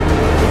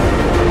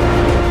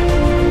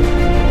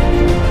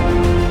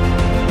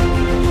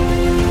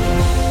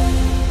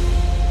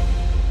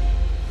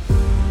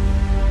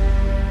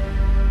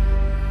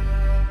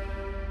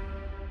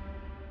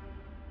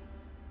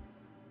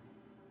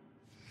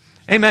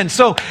Amen.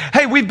 So,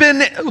 hey, we've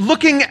been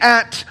looking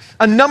at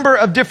a number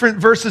of different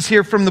verses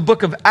here from the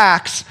book of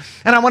Acts,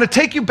 and I want to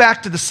take you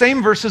back to the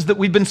same verses that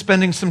we've been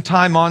spending some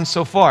time on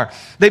so far.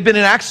 They've been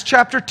in Acts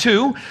chapter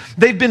 2.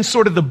 They've been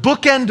sort of the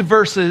bookend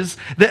verses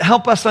that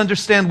help us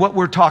understand what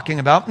we're talking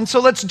about. And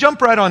so let's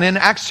jump right on in.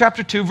 Acts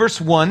chapter 2,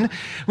 verse 1.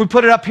 We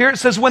put it up here. It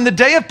says, when the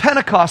day of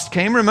Pentecost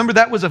came, remember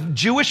that was a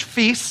Jewish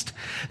feast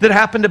that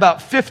happened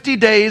about 50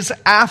 days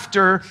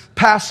after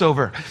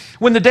Passover.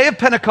 When the day of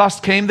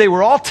Pentecost came, they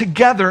were all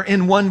together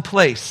in one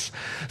place.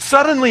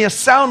 Suddenly, a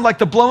sound like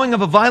the blowing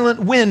of a violent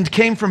wind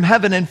came from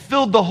heaven and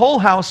filled the whole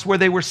house where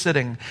they were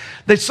sitting.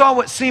 They saw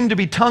what seemed to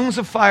be tongues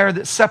of fire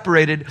that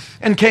separated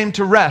and came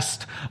to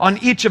rest on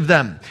each of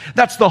them.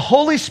 That's the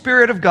Holy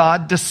Spirit of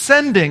God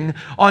descending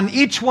on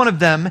each one of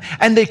them,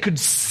 and they could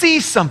see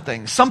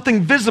something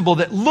visible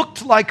that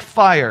looked like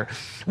fire.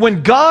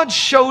 When God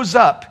shows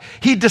up,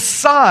 he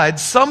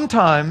decides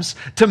sometimes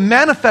to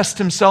manifest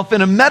himself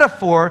in a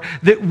metaphor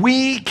that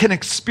we can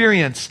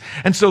experience.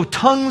 And so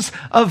tongues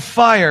of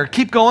fire.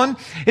 Keep going.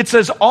 It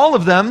says all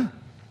of them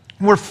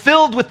were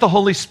filled with the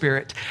Holy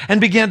Spirit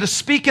and began to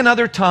speak in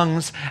other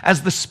tongues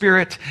as the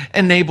Spirit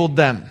enabled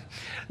them.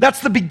 That's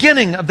the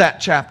beginning of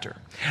that chapter.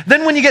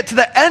 Then when you get to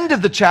the end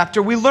of the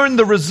chapter, we learn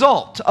the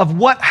result of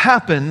what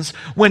happens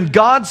when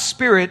God's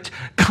Spirit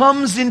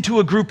comes into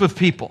a group of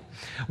people.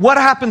 What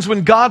happens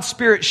when God's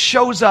Spirit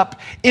shows up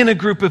in a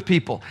group of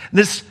people?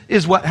 This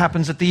is what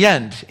happens at the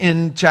end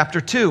in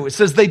chapter 2. It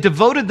says, they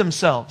devoted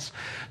themselves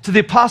to the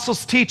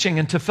apostles' teaching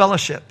and to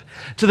fellowship,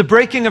 to the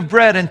breaking of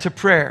bread and to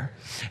prayer.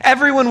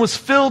 Everyone was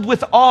filled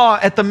with awe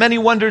at the many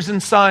wonders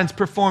and signs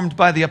performed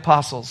by the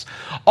apostles.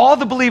 All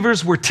the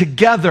believers were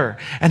together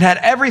and had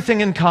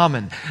everything in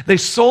common. They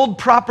sold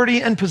property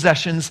and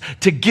possessions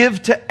to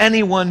give to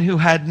anyone who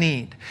had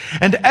need.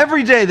 And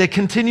every day they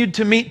continued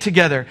to meet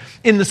together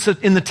in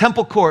the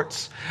temple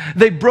courts.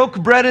 They broke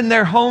bread in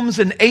their homes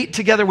and ate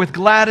together with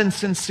glad and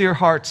sincere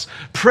hearts,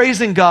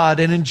 praising God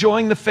and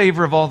enjoying the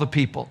favor of all the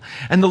people.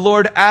 And the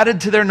Lord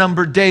added to their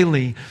number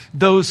daily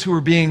those who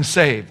were being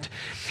saved.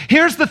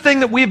 Here's the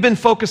thing that we've been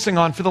focusing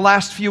on for the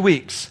last few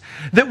weeks,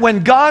 that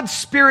when God's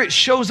Spirit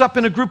shows up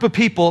in a group of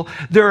people,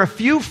 there are a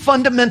few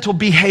fundamental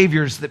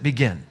behaviors that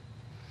begin.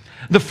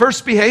 The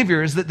first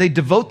behavior is that they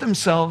devote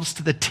themselves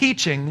to the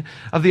teaching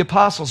of the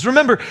apostles.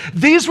 Remember,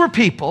 these were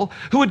people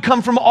who had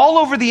come from all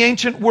over the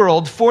ancient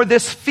world for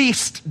this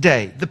feast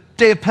day, the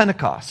day of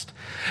Pentecost.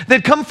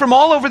 They'd come from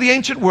all over the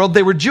ancient world.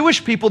 They were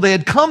Jewish people. They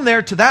had come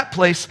there to that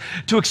place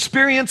to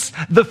experience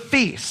the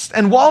feast.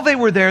 And while they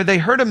were there, they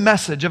heard a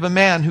message of a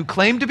man who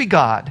claimed to be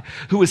God,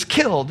 who was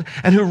killed,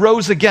 and who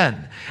rose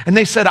again. And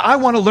they said, I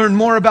want to learn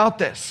more about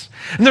this.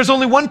 And there's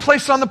only one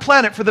place on the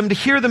planet for them to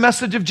hear the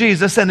message of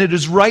Jesus, and it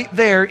is right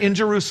there in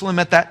Jerusalem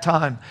at that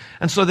time.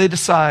 And so they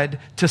decide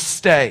to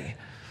stay.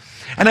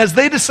 And as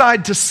they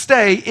decide to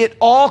stay, it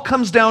all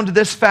comes down to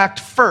this fact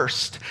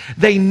first.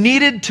 They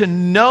needed to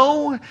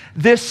know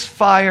this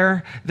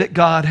fire that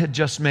God had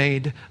just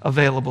made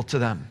available to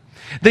them.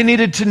 They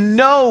needed to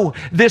know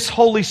this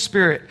Holy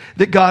Spirit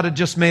that God had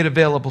just made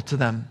available to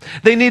them.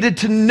 They needed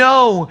to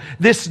know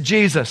this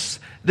Jesus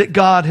that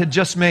God had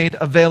just made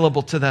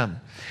available to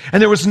them.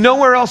 And there was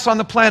nowhere else on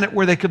the planet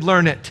where they could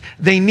learn it.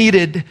 They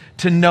needed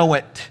to know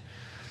it.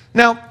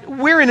 Now,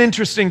 we're an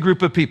interesting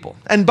group of people.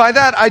 And by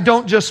that, I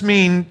don't just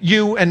mean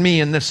you and me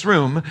in this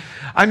room.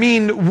 I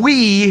mean,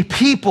 we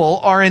people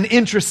are an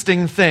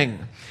interesting thing.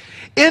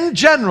 In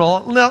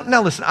general,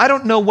 now listen, I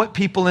don't know what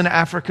people in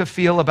Africa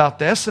feel about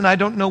this, and I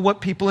don't know what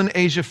people in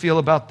Asia feel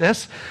about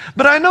this,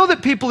 but I know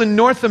that people in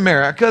North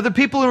America, the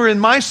people who are in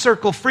my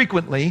circle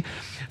frequently,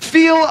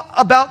 feel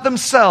about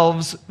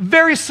themselves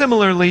very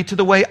similarly to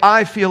the way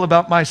I feel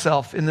about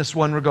myself in this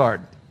one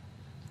regard.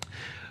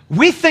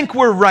 We think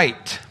we're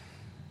right.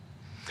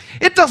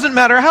 It doesn't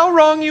matter how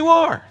wrong you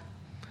are.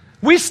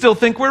 We still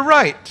think we're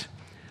right.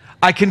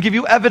 I can give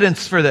you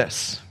evidence for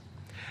this.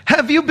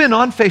 Have you been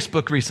on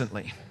Facebook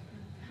recently?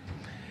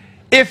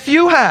 If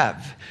you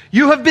have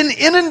been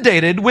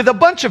inundated with a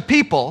bunch of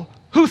people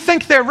who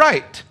think they're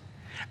right.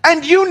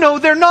 And you know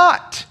they're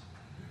not.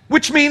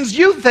 Which means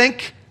you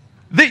think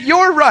that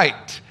you're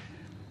right.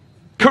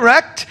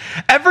 Correct?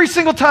 Every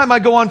single time I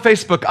go on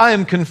Facebook, I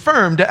am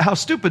confirmed at how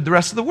stupid the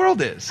rest of the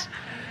world is.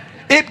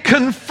 It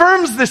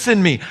confirms this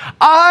in me.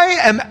 I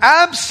am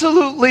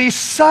absolutely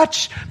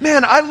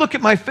I look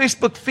at my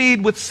Facebook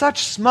feed with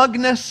such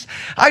smugness.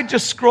 I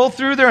just scroll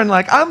through there and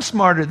I'm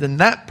smarter than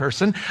that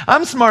person.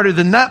 I'm smarter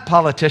than that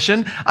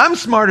politician. I'm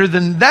smarter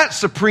than that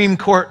Supreme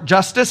Court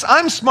justice.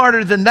 I'm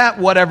smarter than that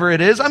whatever it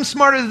is. I'm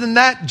smarter than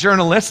that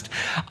journalist.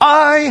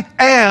 I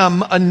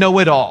am a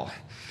know-it-all.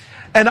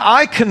 And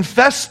I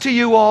confess to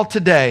you all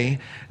today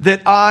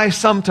that I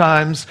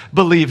sometimes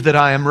believe that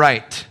I am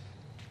right.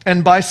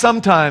 And by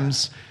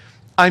sometimes,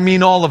 I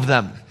mean all of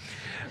them.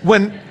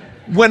 When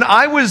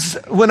I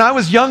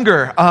was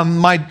younger,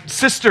 my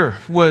sister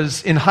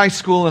was in high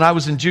school and I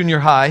was in junior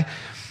high,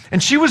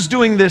 and she was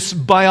doing this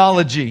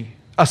biology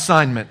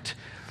assignment.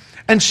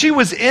 And she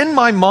was in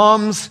my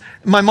mom's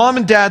my mom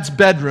and dad's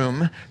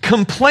bedroom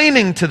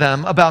complaining to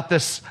them about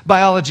this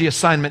biology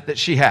assignment that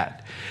she had.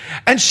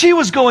 And she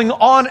was going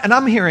on, and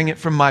I'm hearing it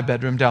from my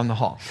bedroom down the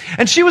hall.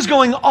 And she was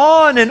going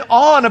on and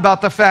on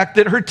about the fact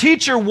that her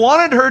teacher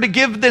wanted her to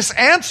give this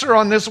answer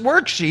on this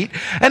worksheet,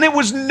 and it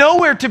was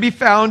nowhere to be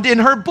found in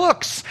her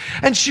books.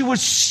 And she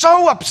was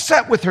so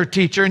upset with her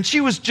teacher, and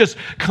she was just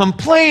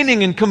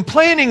complaining and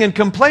complaining and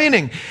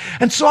complaining.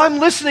 And so I'm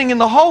listening in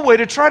the hallway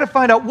to try to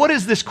find out what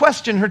is this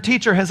question her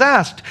teacher has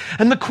asked.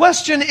 And the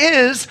question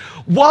is,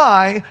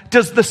 why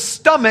does the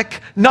stomach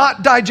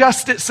not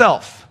digest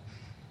itself?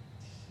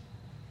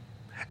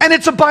 And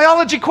it's a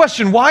biology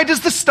question. Why does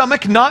the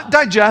stomach not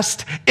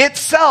digest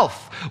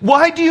itself?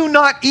 Why do you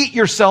not eat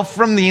yourself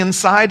from the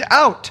inside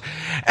out?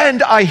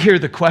 And I hear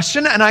the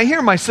question, and I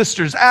hear my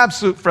sister's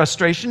absolute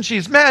frustration.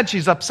 She's mad,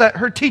 she's upset.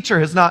 Her teacher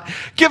has not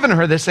given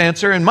her this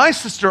answer, and my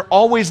sister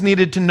always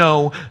needed to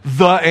know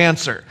the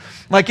answer.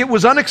 Like, it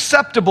was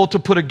unacceptable to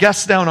put a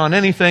guess down on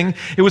anything.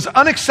 It was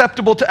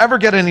unacceptable to ever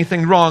get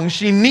anything wrong.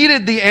 She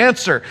needed the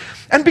answer.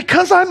 And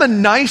because I'm a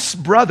nice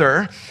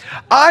brother,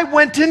 I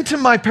went into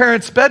my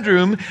parents'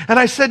 bedroom and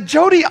I said,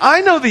 Jody, I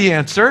know the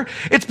answer.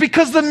 It's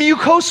because the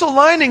mucosal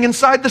lining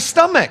inside the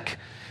stomach.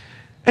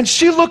 And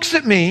she looks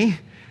at me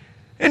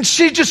and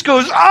she just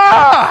goes,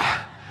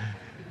 ah!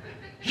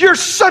 You're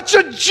such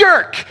a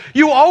jerk.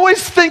 You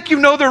always think you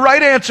know the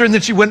right answer. And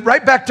then she went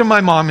right back to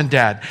my mom and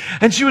dad.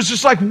 And she was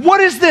just like,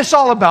 what is this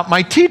all about?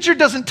 My teacher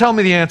doesn't tell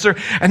me the answer.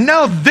 And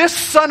now this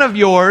son of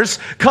yours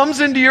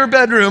comes into your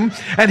bedroom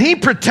and he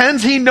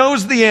pretends he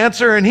knows the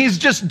answer. And he's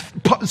just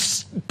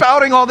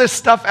spouting all this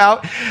stuff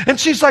out. And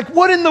she's like,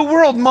 what in the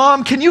world,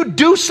 Mom? Can you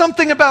do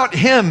something about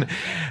him?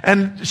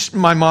 And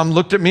my mom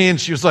looked at me and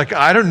she was like,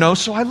 I don't know.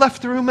 So I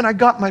left the room and I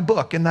got my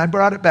book and I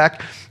brought it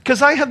back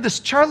because I have this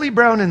Charlie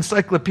Brown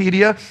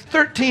encyclopedia,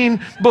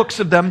 13 books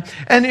of them.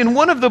 And in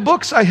one of the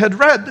books I had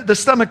read that the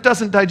stomach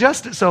doesn't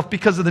digest itself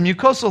because of the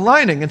mucosal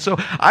lining. And so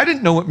I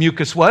didn't know what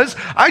mucus was.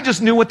 I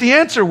just knew what the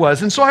answer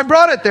was. And so I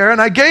brought it there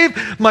and I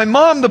gave my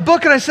mom the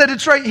book and I said,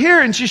 it's right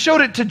here. And she showed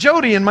it to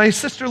Jody and my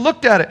sister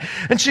looked at it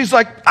and she's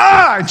like,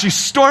 ah! And she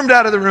stormed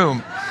out of the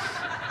room.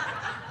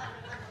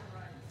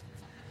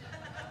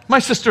 My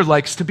sister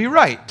likes to be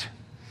right.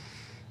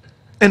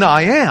 And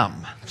I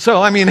am.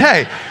 So, I mean,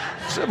 hey,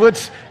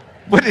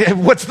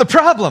 what's the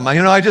problem?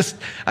 You know, I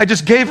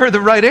just gave her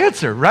the right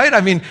answer, right? I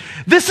mean,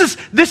 this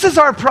is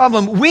our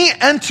problem. We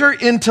enter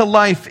into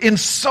life in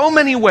so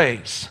many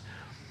ways,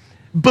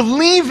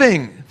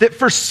 believing that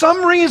for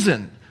some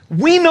reason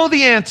we know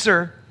the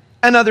answer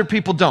and other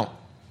people don't.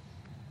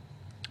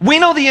 We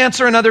know the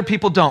answer and other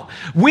people don't.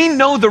 We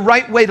know the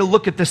right way to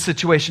look at this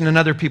situation and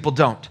other people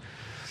don't.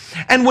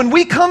 And when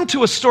we come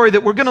to a story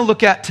that we're going to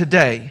look at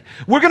today,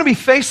 we're going to be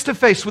face to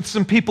face with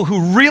some people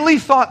who really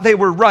thought they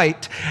were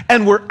right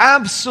and were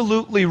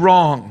absolutely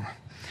wrong.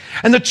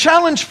 And the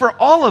challenge for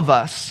all of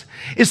us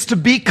is to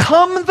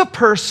become the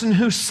person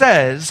who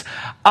says,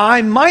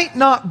 I might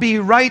not be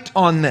right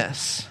on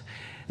this,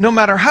 no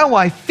matter how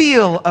I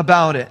feel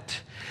about it.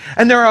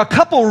 And there are a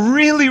couple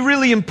really,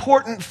 really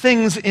important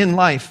things in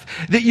life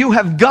that you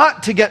have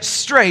got to get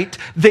straight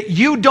that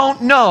you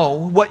don't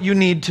know what you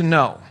need to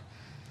know.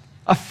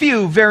 A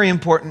few very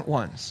important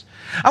ones.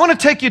 I want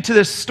to take you to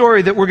this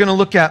story that we're going to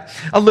look at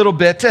a little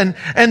bit. And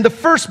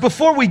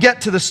before we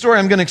get to the story,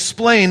 I'm going to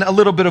explain a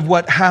little bit of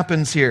what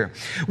happens here.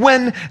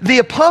 When the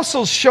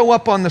apostles show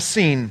up on the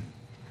scene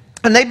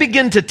and they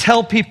begin to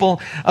tell people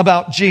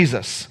about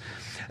Jesus,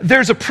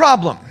 there's a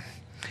problem.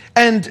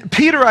 And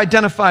Peter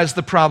identifies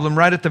the problem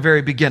right at the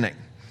very beginning.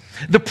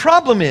 The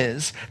problem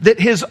is that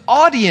his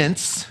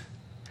audience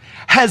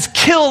has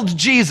killed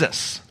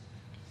Jesus.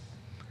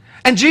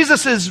 And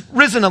Jesus is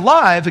risen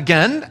alive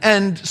again,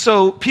 and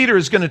so Peter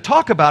is going to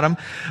talk about him.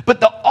 But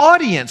the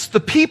audience, the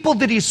people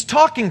that he's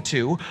talking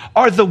to,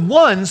 are the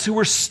ones who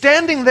were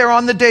standing there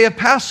on the day of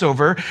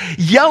Passover,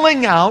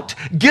 yelling out,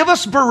 give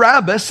us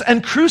Barabbas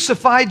and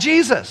crucify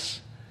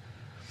Jesus.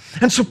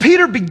 And so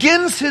Peter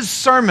begins his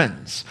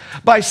sermons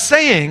by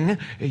saying,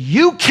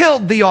 you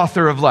killed the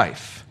author of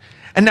life,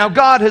 and now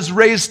God has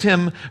raised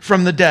him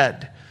from the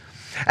dead.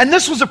 And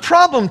this was a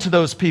problem to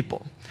those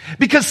people.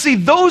 Because, see,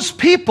 those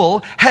people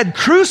had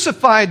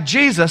crucified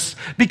Jesus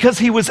because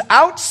he was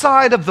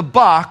outside of the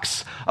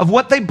box of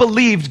what they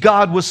believed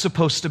God was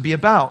supposed to be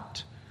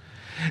about.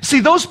 See,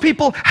 those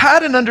people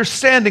had an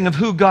understanding of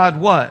who God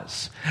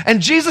was,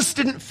 and Jesus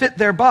didn't fit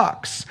their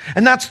box.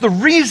 And that's the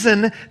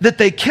reason that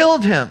they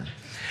killed him.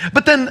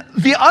 But then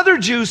the other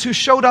Jews who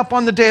showed up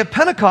on the day of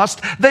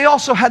Pentecost, they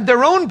also had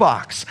their own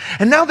box.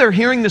 And now they're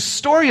hearing this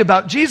story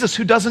about Jesus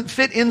who doesn't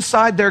fit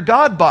inside their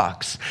God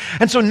box.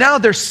 And so now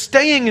they're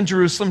staying in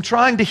Jerusalem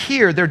trying to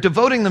hear. They're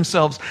devoting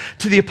themselves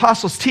to the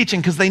apostles'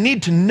 teaching because they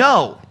need to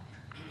know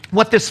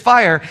what this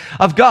fire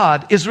of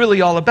God is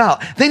really all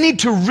about. They need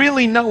to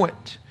really know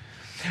it.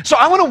 So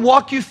I want to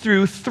walk you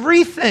through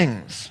 3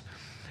 things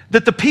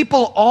that the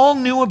people all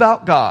knew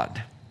about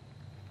God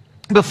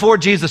before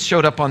Jesus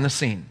showed up on the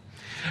scene.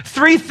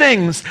 3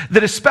 things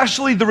that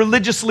especially the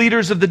religious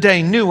leaders of the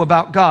day knew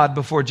about God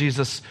before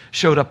Jesus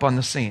showed up on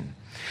the scene.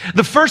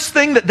 The first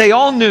thing that they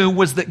all knew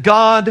was that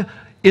God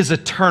is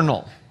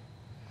eternal.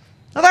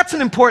 Now that's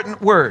an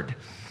important word.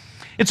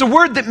 It's a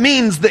word that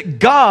means that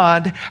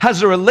God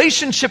has a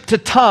relationship to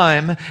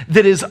time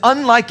that is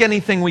unlike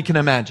anything we can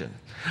imagine.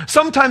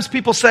 Sometimes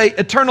people say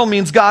eternal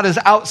means God is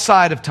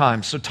outside of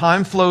time. So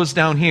time flows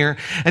down here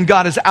and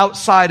God is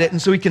outside it,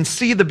 and so he can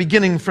see the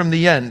beginning from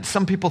the end.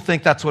 Some people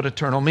think that's what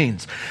eternal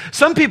means.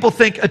 Some people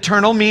think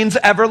eternal means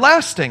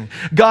everlasting.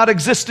 God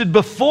existed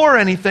before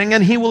anything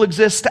and he will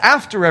exist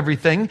after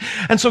everything.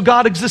 And so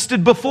God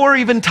existed before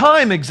even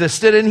time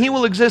existed and he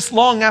will exist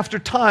long after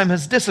time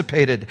has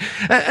dissipated.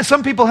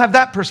 Some people have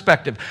that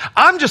perspective.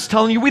 I'm just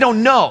telling you, we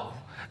don't know.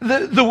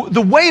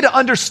 The way to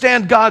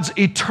understand God's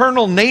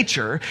eternal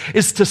nature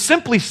is to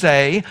simply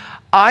say,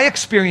 I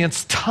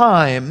experience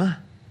time,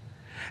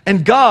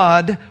 and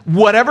God,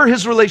 whatever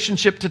his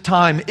relationship to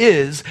time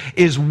is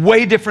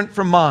way different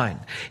from mine.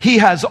 He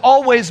has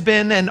always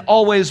been and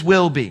always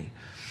will be.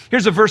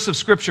 Here's a verse of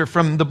scripture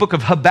from the book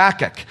of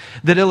Habakkuk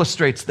that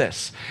illustrates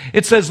this.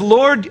 It says,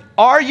 Lord,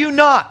 are you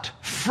not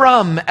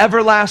from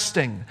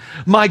everlasting?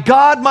 My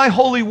God, my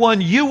Holy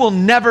One, you will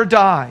never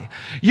die.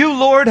 You,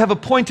 Lord, have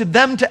appointed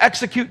them to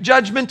execute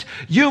judgment.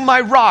 You,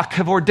 my rock,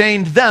 have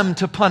ordained them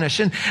to punish.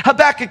 And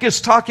Habakkuk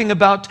is talking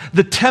about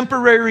the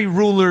temporary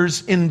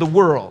rulers in the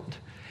world,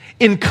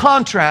 in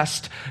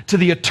contrast to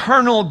the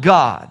eternal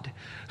God,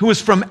 who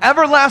is from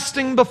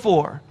everlasting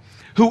before,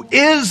 who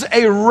is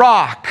a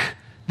rock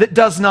that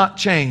does not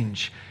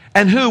change,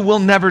 and who will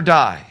never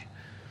die.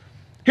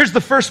 Here's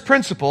the first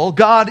principle.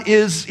 God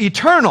is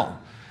eternal.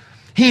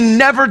 He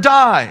never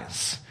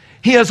dies.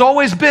 He has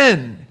always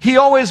been. He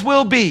always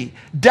will be.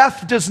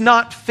 Death does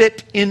not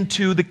fit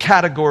into the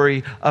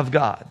category of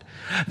God.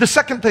 The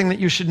second thing that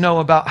you should know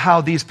about how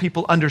these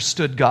people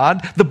understood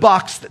God, the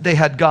box that they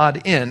had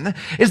God in,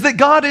 is that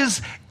God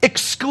is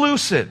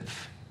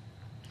exclusive.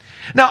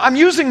 Now, I'm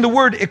using the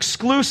word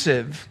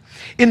exclusive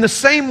in the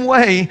same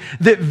way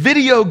that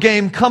video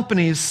game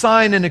companies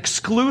sign an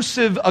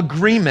exclusive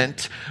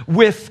agreement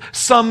with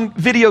some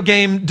video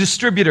game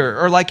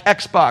distributor, or like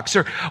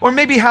Xbox, or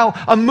maybe how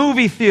a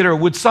movie theater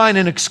would sign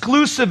an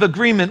exclusive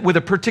agreement with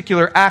a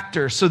particular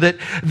actor so that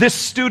this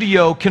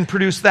studio can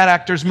produce that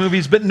actor's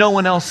movies, but no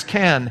one else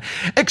can.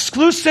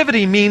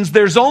 Exclusivity means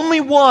there's only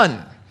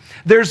one.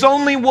 There's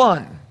only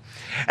one.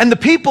 And the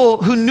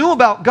people who knew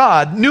about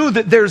God knew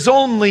that there's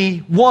only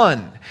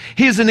one.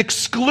 He is an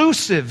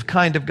exclusive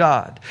kind of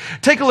God.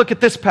 Take a look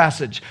at this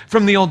passage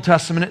from the Old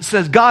Testament. It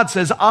says, God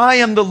says, I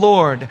am the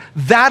Lord.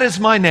 That is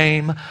my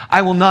name.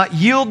 I will not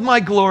yield my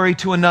glory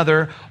to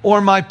another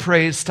or my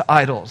praise to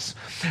idols.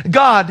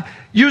 God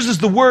uses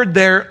the word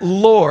there,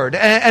 Lord.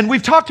 And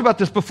we've talked about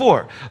this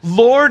before.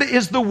 Lord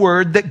is the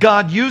word that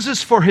God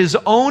uses for his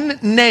own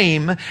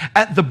name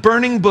at the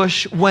burning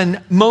bush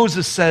when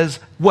Moses says,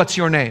 what's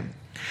your name?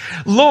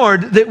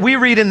 Lord, that we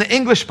read in the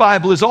English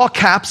Bible, is all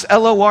caps,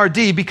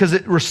 L-O-R-D, because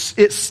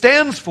it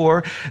stands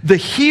for the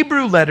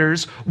Hebrew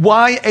letters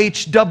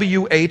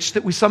Y-H-W-H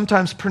that we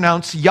sometimes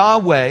pronounce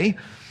Yahweh,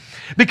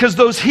 because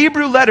those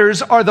Hebrew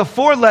letters are the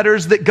four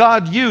letters that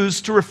God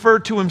used to refer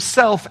to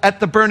himself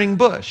at the burning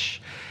bush.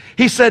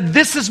 He said,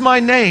 this is my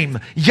name,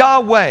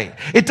 Yahweh.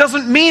 It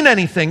doesn't mean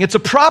anything. It's a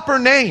proper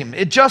name.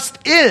 It just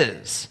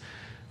is.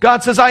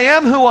 God says, I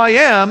am who I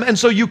am, and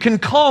so you can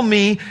call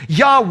me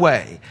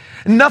Yahweh.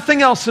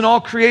 Nothing else in all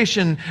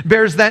creation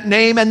bears that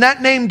name, and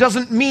that name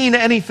doesn't mean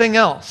anything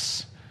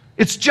else.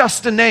 It's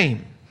just a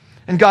name.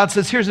 And God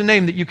says, here's a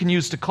name that you can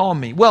use to call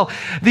me. Well,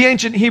 the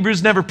ancient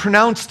Hebrews never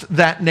pronounced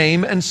that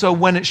name, and so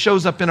when it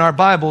shows up in our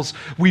Bibles,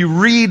 we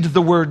read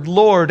the word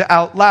Lord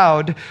out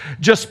loud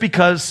just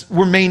because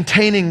we're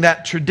maintaining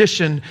that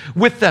tradition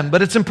with them.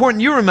 But it's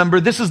important you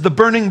remember this is the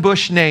burning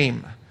bush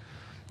name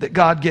that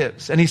God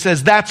gives. And he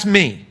says, that's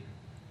me.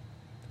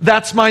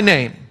 That's my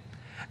name.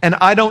 And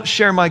I don't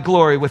share my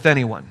glory with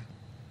anyone.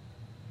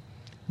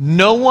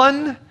 No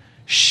one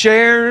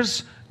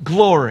shares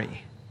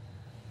glory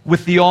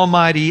with the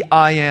almighty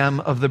I am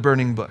of the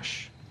burning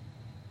bush.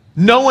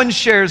 No one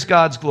shares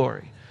God's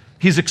glory.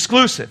 He's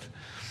exclusive.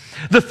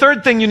 The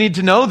third thing you need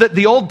to know that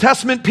the Old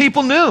Testament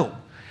people knew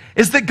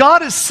is that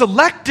God is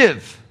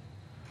selective.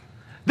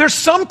 There's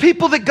some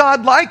people that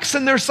God likes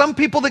and there's some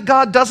people that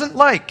God doesn't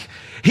like.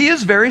 He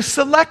is very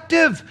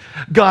selective.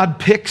 God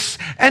picks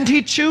and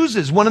he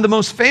chooses. One of the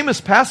most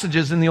famous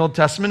passages in the Old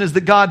Testament is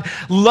that God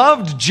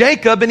loved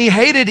Jacob and he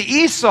hated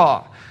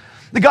Esau.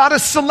 The God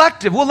is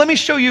selective. Well, let me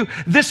show you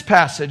this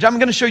passage. I'm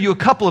going to show you a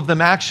couple of them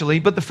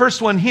actually, but the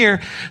first one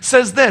here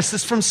says this.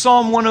 It's from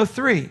Psalm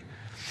 103.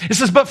 It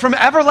says, but from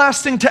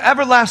everlasting to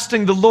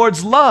everlasting, the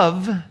Lord's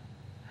love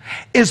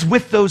is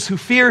with those who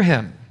fear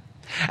him,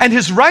 and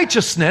his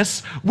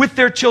righteousness with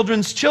their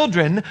children's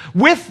children,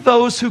 with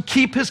those who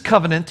keep his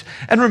covenant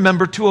and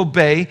remember to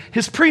obey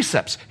his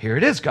precepts. Here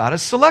it is. God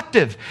is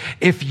selective.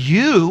 If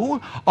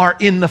you are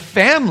in the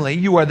family,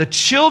 you are the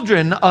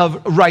children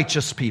of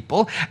righteous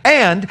people,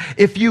 and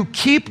if you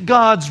keep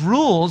God's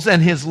rules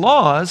and his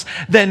laws,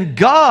 then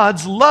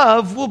God's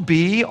love will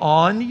be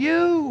on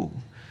you.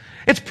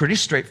 It's pretty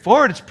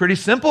straightforward. It's pretty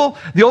simple.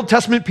 The Old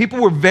Testament people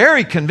were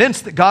very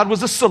convinced that God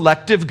was a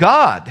selective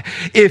God.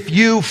 If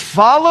you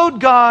followed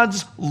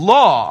God's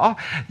law,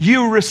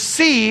 you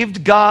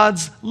received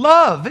God's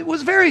love. It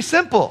was very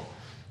simple.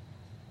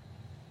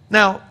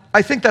 Now,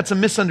 I think that's a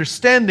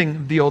misunderstanding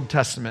of the Old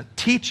Testament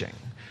teaching,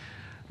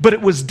 but it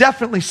was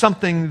definitely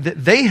something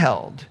that they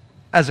held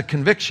as a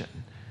conviction.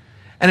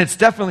 And it's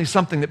definitely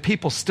something that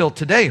people still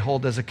today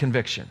hold as a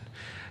conviction,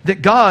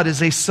 that God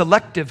is a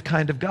selective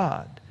kind of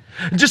God.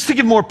 Just to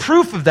give more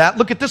proof of that,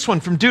 look at this one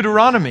from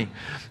Deuteronomy.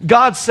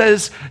 God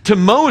says to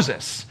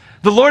Moses,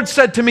 the Lord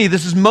said to me,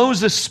 this is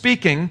Moses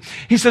speaking,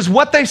 he says,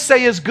 what they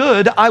say is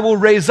good, I will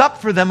raise up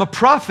for them a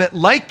prophet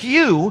like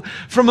you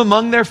from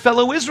among their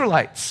fellow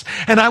Israelites,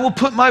 and I will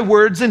put my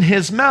words in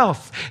his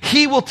mouth.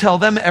 He will tell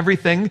them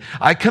everything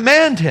I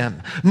command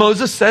him.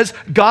 Moses says,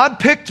 God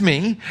picked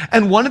me,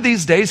 and one of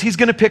these days he's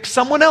going to pick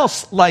someone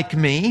else like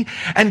me,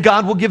 and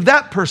God will give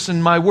that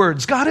person my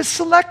words. God is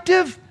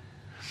selective.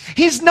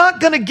 He's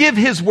not going to give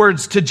his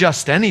words to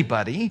just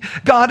anybody.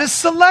 God is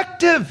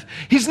selective.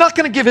 He's not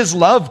going to give his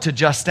love to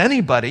just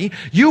anybody.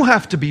 You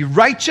have to be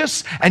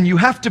righteous and you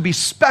have to be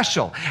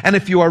special. And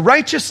if you are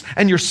righteous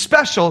and you're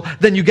special,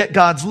 then you get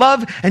God's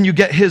love and you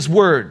get his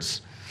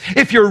words.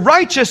 If you're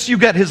righteous, you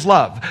get his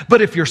love.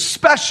 But if you're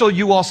special,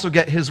 you also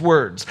get his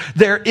words.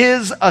 There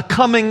is a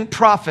coming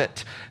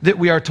prophet that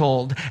we are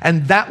told,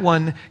 and that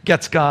one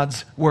gets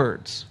God's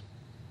words.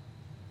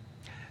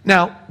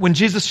 Now, when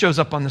Jesus shows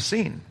up on the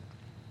scene,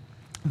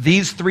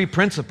 these three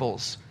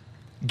principles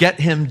get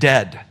him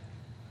dead.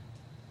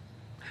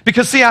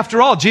 Because see,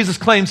 after all, Jesus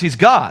claims he's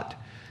God.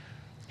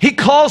 He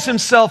calls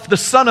himself the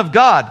Son of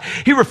God.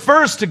 He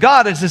refers to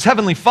God as his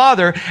heavenly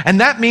Father,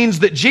 and that means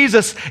that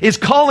Jesus is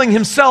calling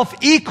himself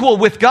equal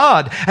with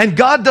God, and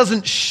God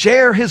doesn't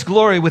share his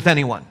glory with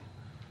anyone.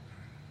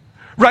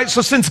 Right,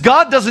 so since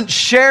God doesn't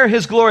share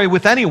his glory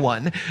with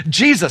anyone,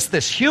 Jesus,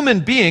 this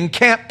human being,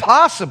 can't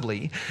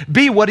possibly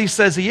be what he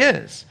says he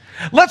is.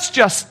 Let's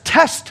just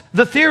test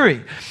the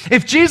theory.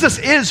 If Jesus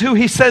is who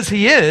he says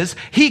he is,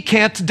 he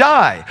can't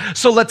die.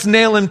 So let's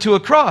nail him to a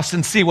cross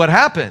and see what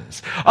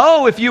happens.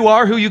 Oh, if you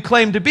are who you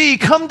claim to be,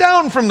 come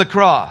down from the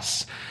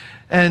cross.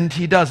 And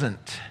he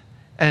doesn't.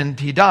 And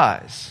he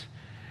dies.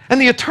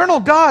 And the eternal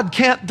God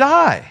can't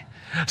die.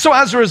 So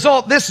as a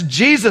result, this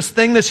Jesus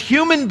thing, this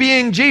human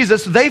being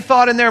Jesus, they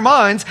thought in their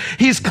minds,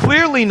 he's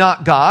clearly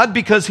not God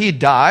because he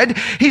died.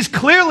 He's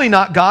clearly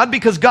not God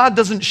because God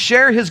doesn't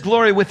share his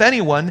glory with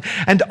anyone.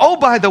 And oh,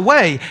 by the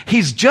way,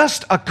 he's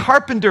just a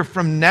carpenter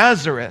from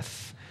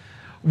Nazareth.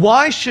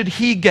 Why should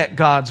he get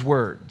God's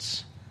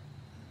words?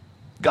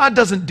 God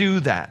doesn't do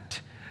that.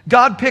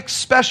 God picks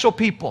special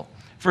people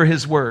for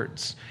his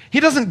words. He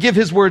doesn't give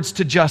his words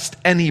to just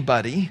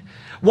anybody.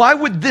 Why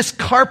would this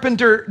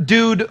carpenter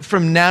dude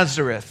from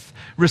Nazareth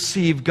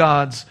receive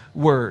God's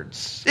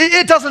words?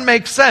 It doesn't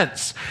make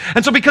sense.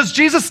 And so because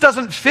Jesus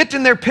doesn't fit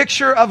in their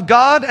picture of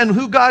God and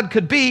who God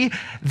could be,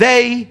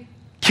 they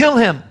kill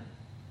him.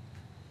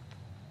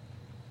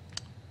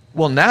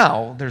 Well,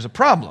 now there's a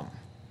problem.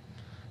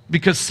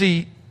 Because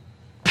see,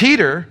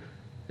 Peter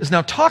is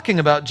now talking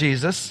about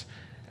Jesus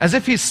as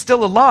if he's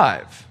still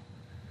alive.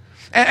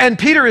 And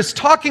Peter is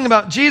talking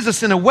about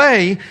Jesus in a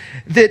way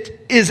that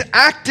is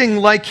acting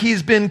like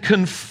he's been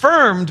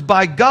confirmed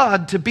by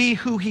God to be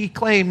who he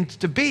claimed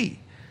to be.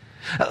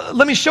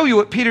 Let me show you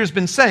what Peter's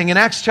been saying in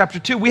Acts chapter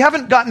 2. We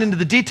haven't gotten into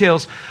the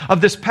details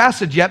of this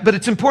passage yet, but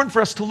it's important for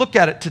us to look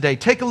at it today.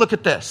 Take a look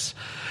at this.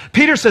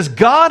 Peter says,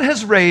 God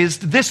has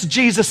raised this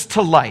Jesus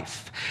to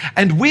life,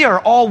 and we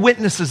are all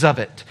witnesses of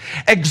it.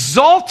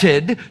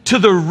 Exalted to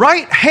the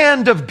right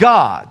hand of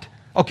God.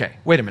 Okay,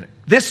 wait a minute.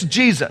 This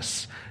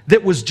Jesus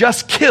that was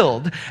just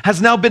killed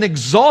has now been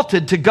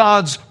exalted to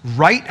God's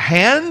right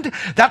hand?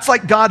 That's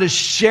like God is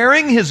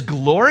sharing his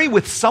glory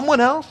with someone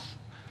else?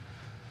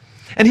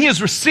 And he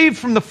has received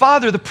from the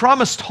Father the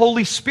promised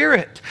Holy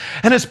Spirit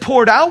and has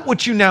poured out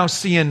what you now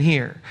see and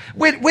hear.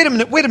 Wait a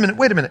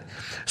minute.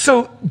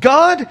 So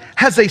God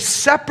has a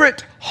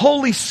separate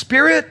Holy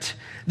Spirit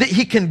that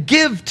he can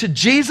give to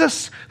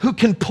Jesus who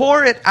can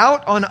pour it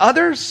out on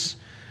others?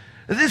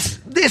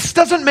 This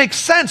doesn't make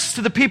sense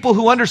to the people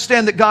who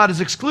understand that God is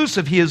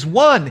exclusive. He is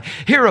one.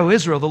 Hear, O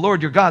Israel, the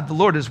Lord your God, the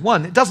Lord is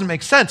one. It doesn't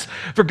make sense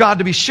for God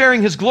to be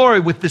sharing his glory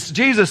with this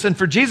Jesus and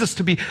for Jesus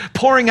to be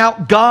pouring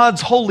out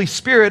God's Holy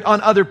Spirit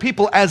on other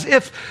people as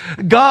if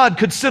God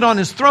could sit on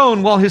his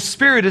throne while his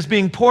Spirit is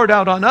being poured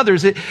out on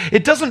others.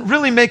 It doesn't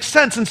really make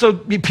sense. And so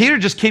Peter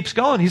just keeps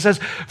going. He says,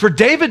 for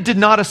David did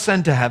not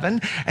ascend to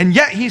heaven, and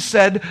yet he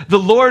said, the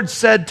Lord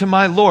said to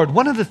my Lord.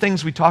 One of the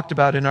things we talked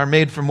about in our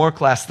Made for More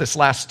class this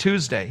last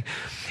Tuesday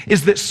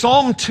is that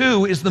Psalm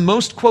 2 is the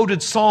most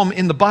quoted psalm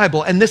in the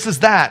Bible, and this is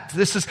that.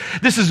 This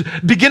is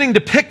beginning to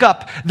pick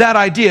up that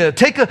idea.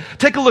 Take a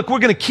look. We're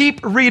going to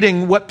keep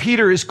reading what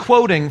Peter is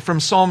quoting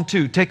from Psalm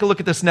 2. Take a look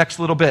at this next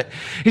little bit.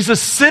 He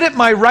says, sit at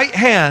my right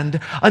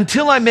hand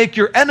until I make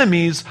your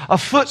enemies a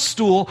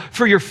footstool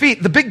for your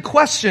feet. The big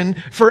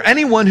question for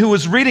anyone who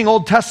was reading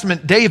Old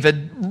Testament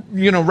David,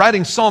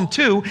 writing Psalm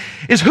 2,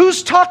 is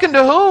who's talking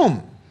to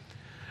whom?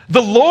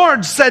 The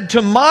Lord said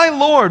to my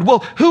Lord. Well,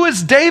 who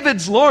is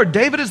David's Lord?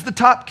 David is the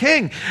top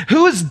king.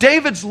 Who is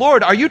David's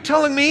Lord? Are you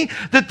telling me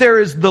that there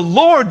is the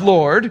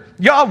Lord,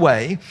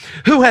 Yahweh,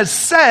 who has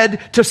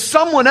said to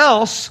someone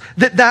else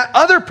that that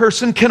other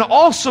person can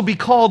also be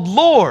called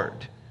Lord?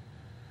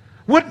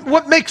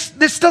 What makes,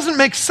 this doesn't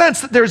make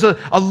sense that there's a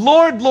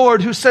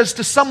Lord who says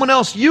to someone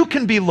else, you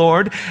can be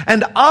Lord,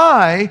 and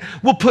I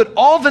will put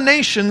all the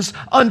nations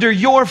under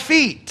your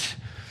feet.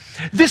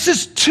 This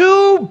is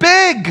too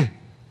big.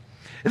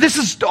 This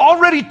is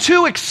already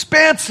too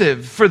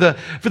expansive for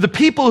the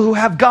people who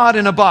have God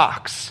in a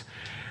box.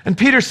 And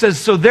Peter says,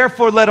 so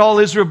therefore let all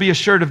Israel be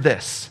assured of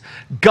this.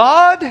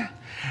 God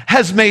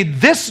has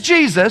made this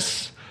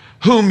Jesus,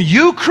 whom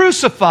you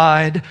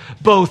crucified,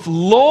 both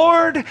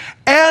Lord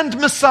and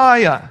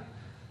Messiah.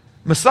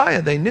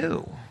 Messiah they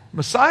knew.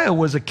 Messiah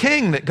was a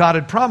king that God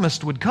had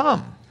promised would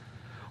come.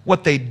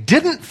 What they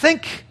didn't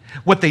think,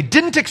 what they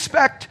didn't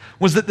expect,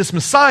 was that this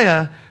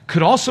Messiah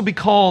could also be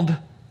called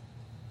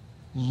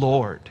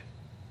Lord.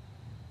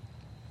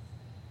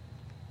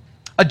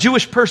 A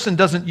Jewish person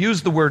doesn't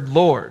use the word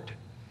Lord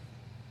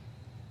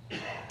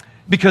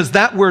because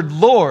that word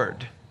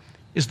Lord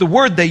is the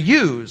word they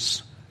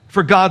use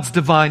for God's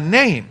divine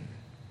name.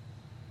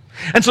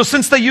 And so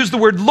since they use the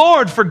word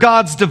Lord for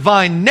God's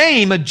divine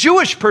name, a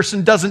Jewish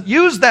person doesn't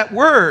use that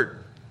word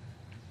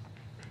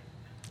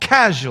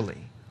casually.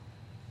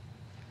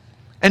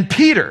 And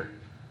Peter,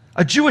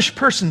 a Jewish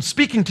person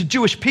speaking to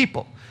Jewish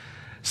people,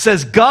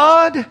 says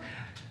God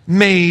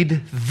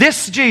made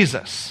this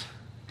Jesus,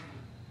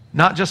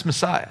 not just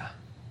Messiah,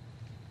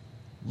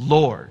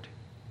 Lord.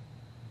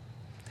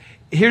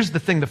 Here's the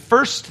thing, the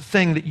first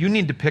thing that you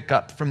need to pick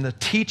up from the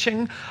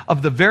teaching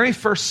of the very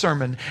first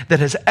sermon that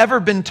has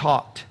ever been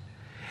taught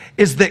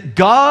is that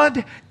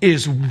God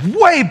is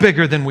way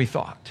bigger than we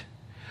thought.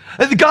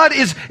 God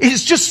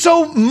is just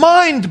so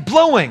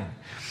mind-blowing.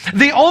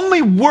 The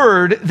only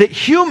word that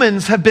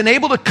humans have been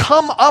able to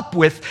come up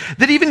with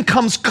that even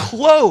comes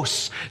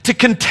close to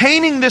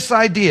containing this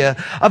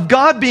idea of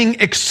God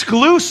being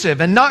exclusive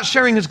and not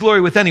sharing his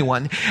glory with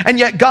anyone, and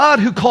yet God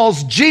who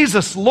calls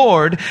Jesus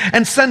Lord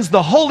and sends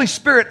the Holy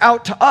Spirit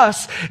out to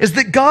us, is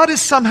that God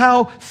is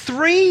somehow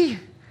three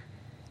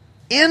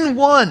in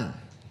one.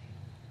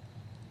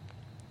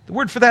 The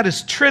word for that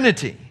is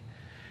Trinity.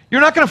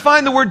 You're not going to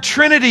find the word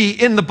Trinity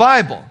in the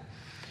Bible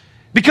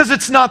because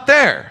it's not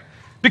there.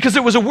 Because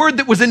it was a word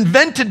that was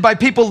invented by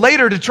people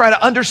later to try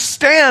to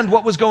understand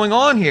what was going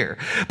on here.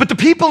 But the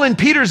people in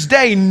Peter's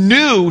day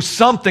knew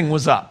something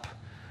was up.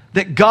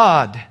 That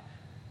God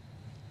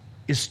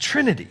is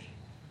Trinity.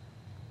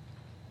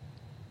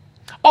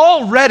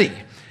 Already,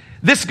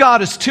 this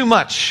God is too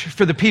much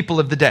for the people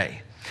of the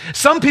day.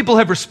 Some people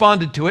have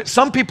responded to it.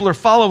 Some people are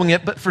following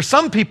it. But for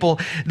some people,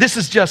 this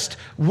is just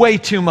way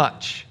too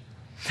much.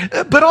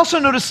 But also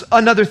notice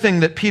another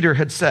thing that Peter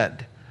had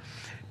said.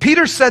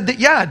 Peter said that,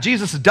 yeah,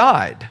 Jesus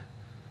died.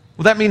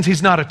 Well, that means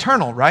he's not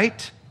eternal,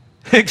 right?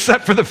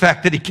 Except for the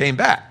fact that he came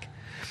back.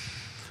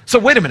 So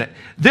wait a minute.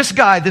 This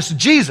guy, this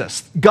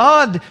Jesus,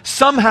 God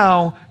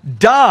somehow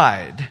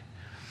died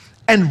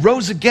and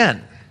rose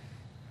again.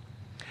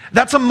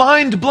 That's a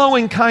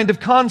mind-blowing kind of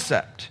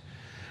concept.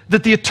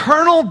 That the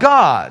eternal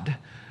God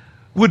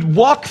would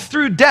walk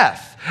through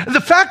death.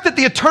 The fact that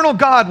the eternal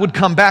God would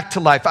come back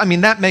to life, I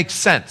mean, that makes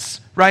sense.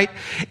 Right?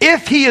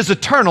 If he is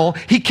eternal,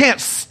 he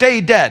can't stay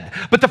dead.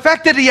 But the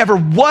fact that he ever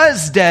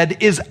was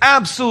dead is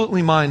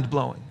absolutely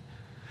mind-blowing.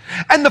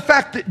 And the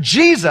fact that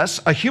Jesus,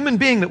 a human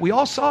being that we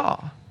all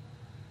saw,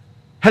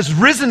 has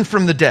risen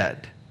from the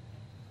dead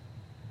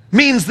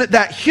means that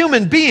that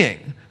human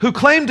being who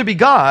claimed to be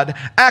God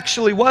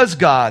actually was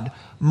God.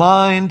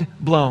 Mind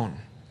blown.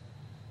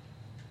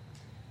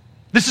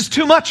 This is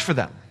too much for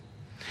them.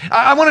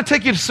 I want to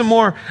take you to some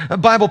more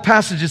Bible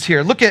passages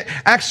here. Look at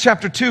Acts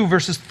chapter 2,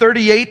 verses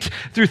 38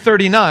 through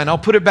 39. I'll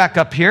put it back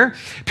up here.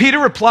 Peter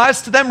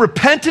replies to them,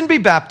 repent and be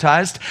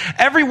baptized,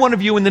 every one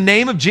of you in the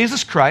name of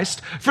Jesus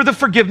Christ, for the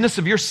forgiveness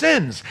of your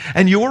sins,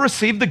 and you will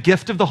receive the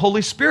gift of the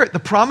Holy Spirit. The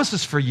promise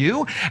is for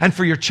you and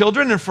for your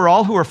children and for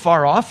all who are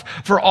far off,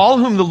 for all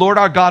whom the Lord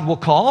our God will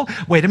call.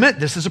 Wait a minute,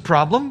 this is a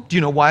problem. Do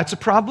you know why it's a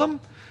problem?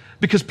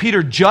 Because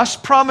Peter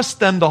just promised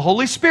them the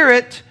Holy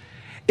Spirit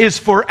is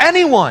for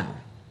anyone.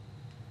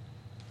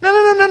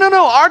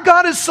 No. Our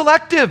God is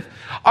selective.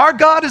 Our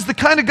God is the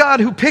kind of God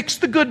who picks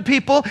the good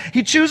people.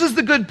 He chooses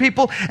the good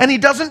people, and he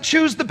doesn't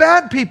choose the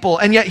bad people.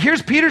 And yet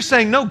here's Peter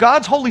saying, no,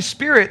 God's Holy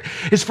Spirit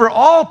is for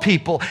all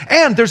people.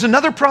 And there's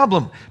another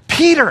problem.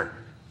 Peter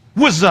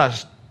was a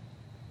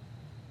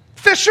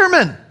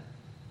fisherman.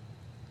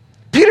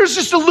 Peter's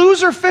just a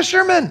loser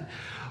fisherman.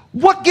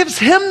 What gives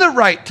him the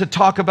right to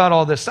talk about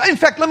all this? In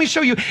fact, let me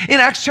show you in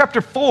Acts chapter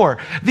 4,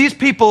 these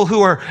people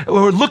who are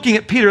looking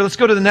at Peter, let's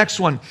go to the next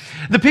one.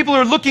 The people who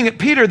are looking at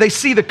Peter, they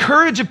see the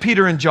courage of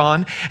Peter and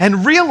John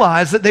and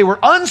realize that they were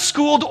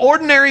unschooled,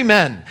 ordinary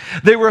men.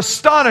 They were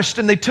astonished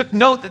and they took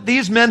note that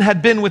these men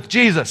had been with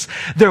Jesus.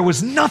 There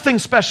was nothing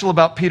special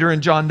about Peter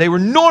and John. They were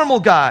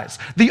normal guys.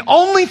 The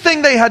only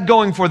thing they had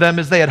going for them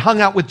is they had hung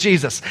out with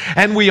Jesus.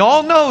 And we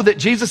all know that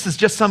Jesus is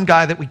just some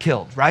guy that we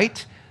killed,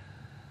 right?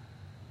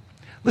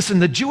 Listen,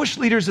 the Jewish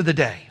leaders of the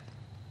day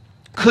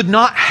could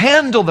not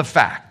handle the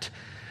fact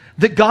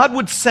that God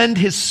would send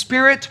his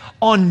Spirit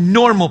on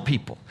normal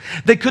people.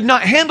 They could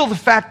not handle the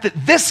fact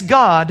that this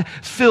God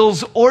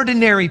fills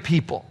ordinary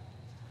people.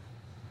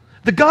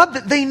 The God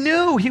that they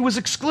knew, he was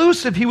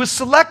exclusive, he was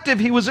selective,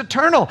 he was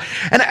eternal.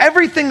 And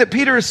everything that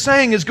Peter is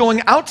saying is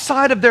going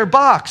outside of their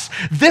box.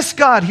 This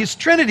God, he's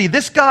Trinity.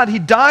 This God, he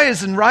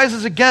dies and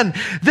rises again.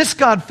 This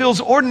God fills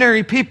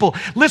ordinary people.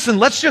 Listen,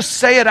 let's just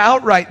say it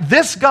outright.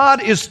 This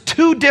God is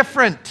too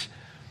different.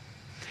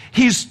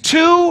 He's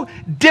too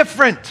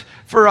different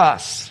for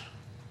us.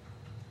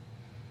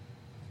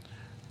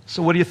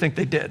 So what do you think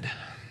they did?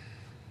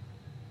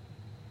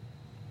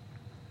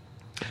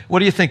 What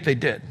do you think they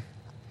did?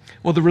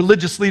 Well, the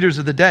religious leaders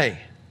of the day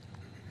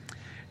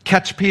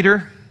catch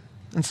Peter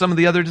and some of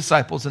the other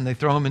disciples and they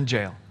throw them in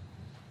jail.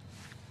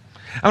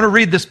 I want to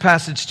read this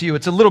passage to you.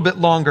 It's a little bit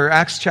longer.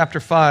 Acts chapter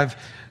 5,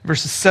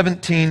 verses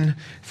 17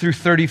 through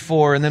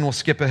 34, and then we'll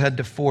skip ahead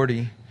to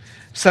 40.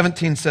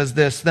 17 says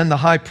this, "Then the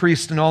high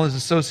priest and all his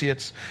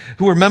associates,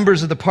 who were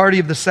members of the party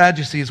of the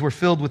Sadducees, were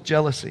filled with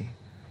jealousy.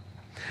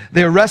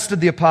 They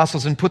arrested the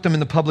apostles and put them in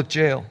the public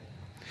jail.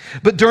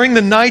 But during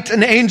the night,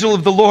 an angel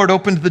of the Lord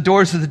opened the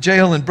doors of the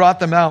jail and brought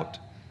them out.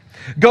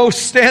 'Go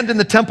stand in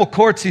the temple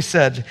courts,' he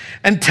said,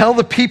 'and tell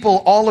the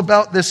people all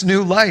about this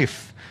new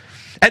life.'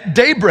 At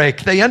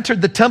daybreak, they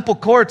entered the temple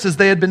courts as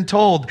they had been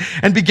told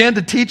and began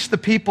to teach the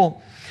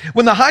people.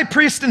 When the high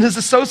priest and his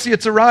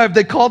associates arrived,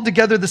 they called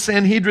together the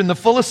Sanhedrin, the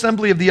full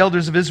assembly of the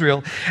elders of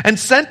Israel, and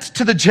sent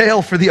to the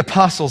jail for the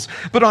apostles.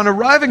 But on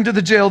arriving to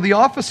the jail, the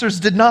officers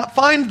did not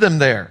find them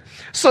there.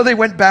 So they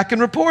went back and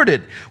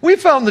reported, 'We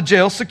found the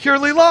jail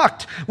securely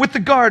locked, with the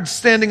guards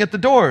standing at the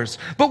doors.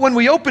 But when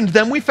we opened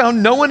them, we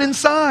found no one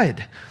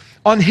inside.'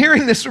 On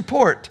hearing this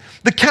report,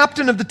 the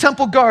captain of the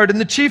temple guard and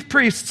the chief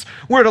priests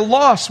were at a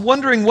loss,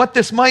 wondering what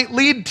this might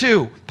lead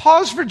to."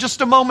 Pause for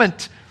just a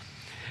moment.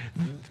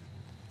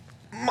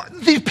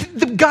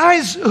 The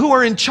guys who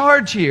are in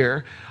charge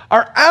here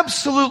are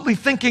absolutely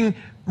thinking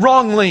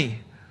wrongly.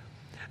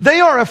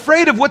 They are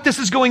afraid of what this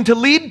is going to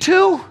lead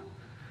to.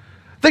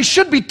 They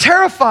should be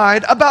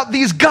terrified about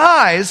these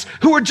guys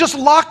who are just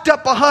locked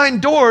up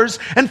behind doors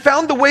and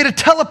found the way to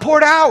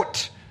teleport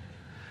out.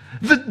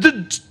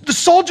 The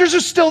soldiers are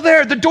still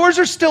there. The doors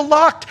are still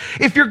locked.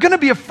 If you're going to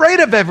be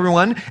afraid of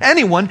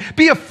anyone,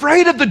 be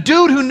afraid of the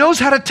dude who knows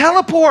how to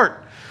teleport.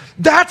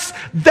 That's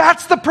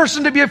the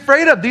person to be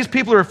afraid of. These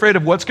people are afraid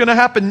of what's going to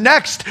happen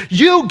next.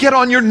 You get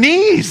on your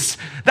knees.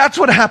 That's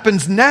what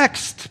happens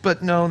next.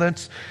 But no,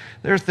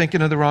 they're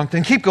thinking of the wrong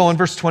thing. Keep going,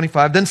 verse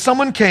 25. "Then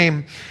someone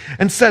came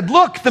and said,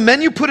 'Look, the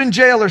men you put in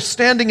jail are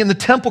standing in the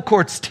temple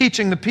courts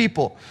teaching the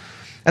people.'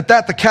 At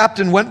that, the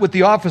captain went with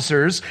the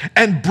officers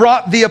and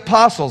brought the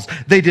apostles.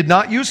 They did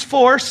not use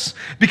force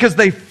because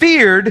they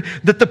feared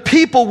that the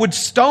people would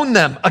stone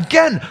them."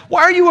 Again,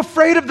 why are you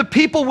afraid of the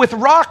people with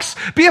rocks?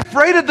 Be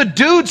afraid of the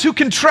dudes who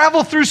can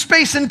travel through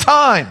space and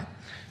time.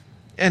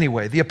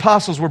 Anyway, the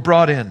apostles were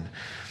brought in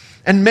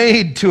and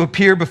made to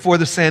appear before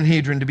the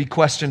Sanhedrin to be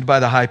questioned by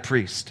the high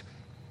priest.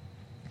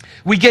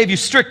 "We gave you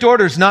strict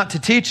orders not to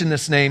teach in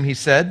this name," he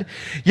said.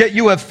 "Yet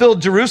you have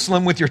filled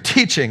Jerusalem with your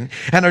teaching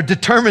and are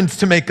determined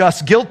to make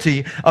us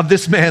guilty of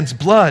this man's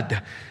blood."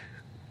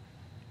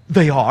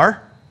 They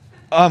are.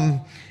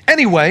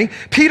 Anyway,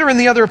 Peter and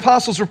the other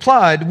apostles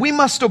replied, "We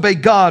must obey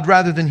God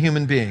rather than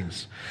human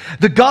beings.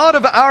 The God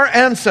of our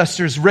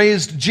ancestors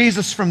raised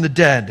Jesus from the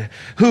dead,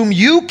 whom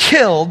you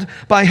killed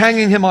by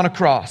hanging him on a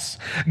cross.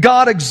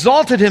 God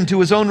exalted him to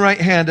his own right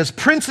hand as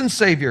Prince and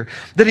Savior,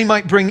 that he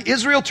might bring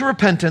Israel to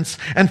repentance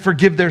and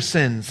forgive their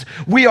sins.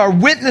 We are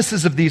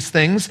witnesses of these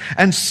things,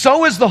 and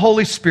so is the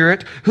Holy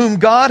Spirit, whom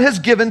God has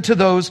given to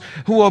those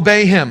who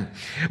obey him."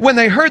 When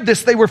they heard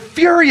this, they were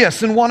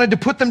furious and wanted to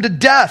put them to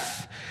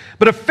death.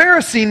 But a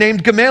Pharisee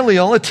named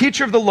Gamaliel, a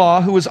teacher of the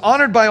law who was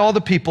honored by all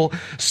the people,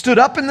 stood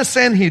up in the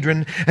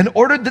Sanhedrin and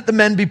ordered that the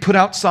men be put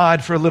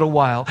outside for a little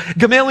while.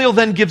 Gamaliel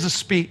then gives a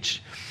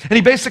speech, and he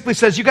basically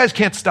says, "You guys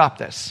can't stop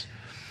this.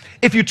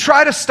 If you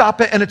try to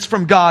stop it and it's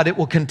from God, it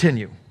will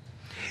continue.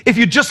 If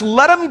you just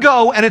let them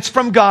go and it's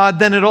from God,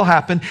 then it'll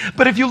happen.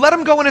 But if you let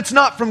them go and it's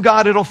not from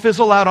God, it'll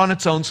fizzle out on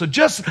its own. So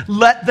just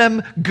let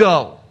them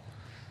go."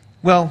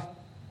 Well,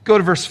 go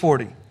to verse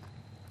 40.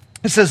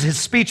 It says, "His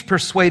speech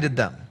persuaded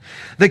them.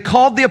 They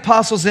called the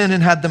apostles in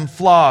and had them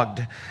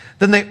flogged.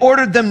 Then they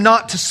ordered them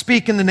not to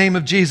speak in the name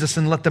of Jesus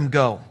and let them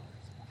go.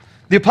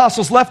 The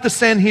apostles left the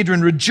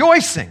Sanhedrin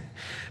rejoicing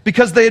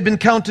because they had been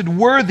counted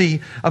worthy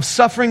of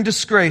suffering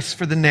disgrace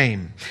for the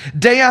name.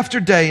 Day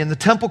after day in the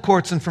temple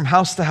courts and from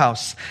house to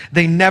house,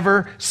 they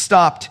never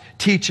stopped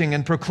teaching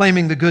and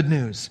proclaiming the good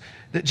news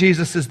that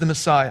Jesus is the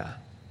Messiah."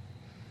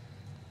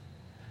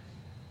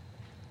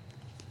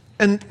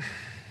 And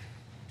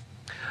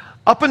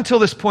up until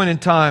this point in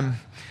time,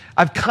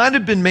 I've kind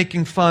of been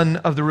making fun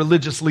of the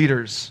religious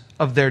leaders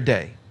of their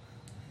day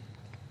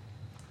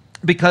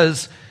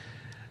because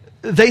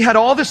they had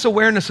all this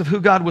awareness of who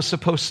God was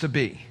supposed to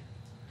be.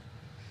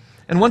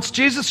 And once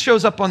Jesus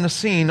shows up on the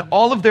scene,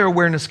 all of their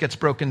awareness gets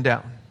broken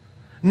down.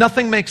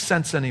 Nothing makes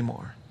sense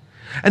anymore.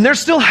 And they're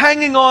still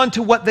hanging on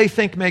to what they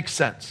think makes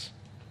sense.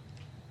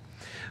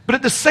 But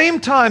at the same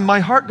time, my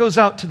heart goes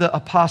out to the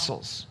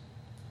apostles.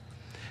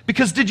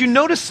 Because did you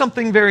notice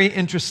something very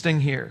interesting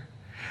here?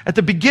 At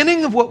the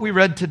beginning of what we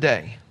read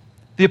today,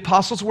 the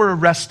apostles were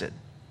arrested.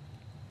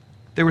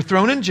 They were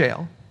thrown in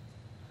jail.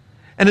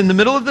 And in the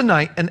middle of the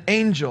night, an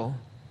angel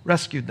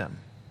rescued them.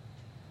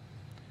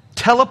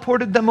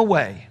 Teleported them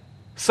away.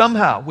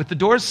 Somehow, with the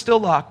doors still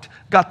locked,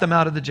 got them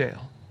out of the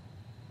jail.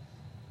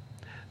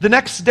 The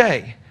next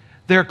day,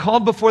 they are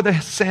called before the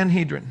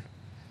Sanhedrin.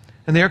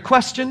 And they are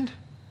questioned.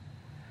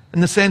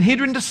 And the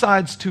Sanhedrin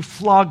decides to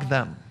flog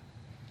them.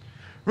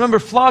 Remember,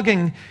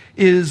 flogging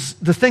is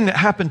the thing that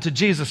happened to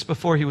Jesus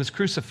before he was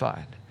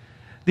crucified.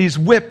 These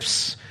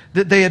whips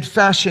that they had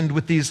fashioned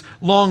with these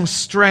long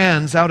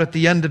strands out at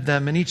the end of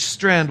them, and each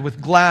strand with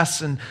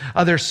glass and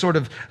other sort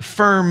of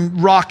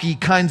firm, rocky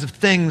kinds of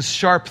things,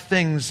 sharp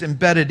things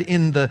embedded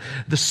in the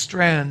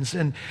strands.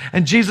 And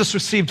Jesus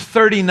received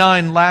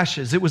 39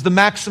 lashes. It was the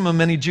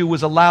maximum any Jew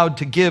was allowed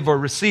to give or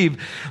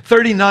receive.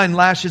 39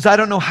 lashes. I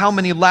don't know how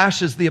many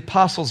lashes the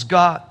apostles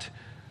got.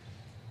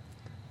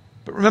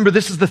 But remember,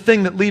 this is the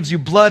thing that leaves you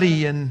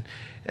bloody and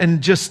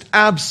just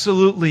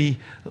absolutely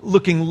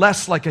looking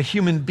less like a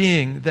human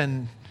being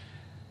than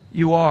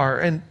you are.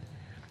 And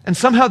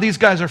somehow these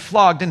guys are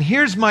flogged. And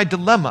here's my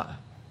dilemma.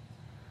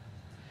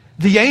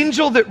 The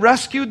angel that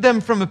rescued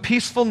them from a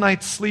peaceful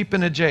night's sleep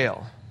in a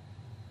jail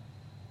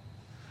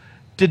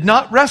did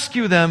not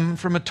rescue them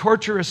from a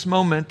torturous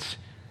moment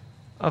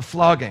of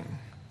flogging.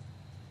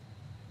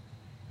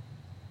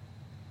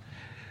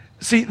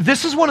 See,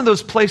 this is one of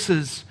those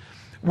places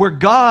where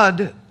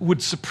God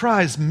would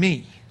surprise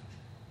me.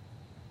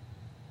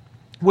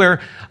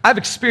 Where I've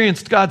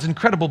experienced God's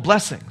incredible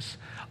blessings,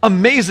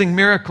 amazing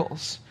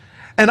miracles.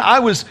 And I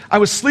was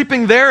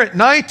sleeping there at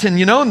night, and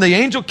and the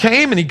angel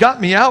came and he got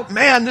me out.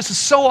 Man, this is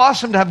so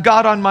awesome to have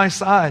God on my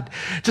side.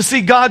 To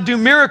see God do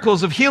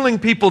miracles of healing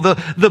people,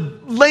 the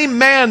lame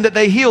man that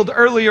they healed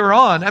earlier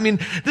on. I mean,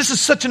 this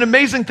is such an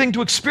amazing thing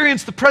to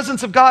experience the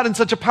presence of God in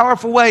such a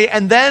powerful way,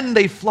 and then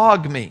they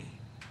flog me.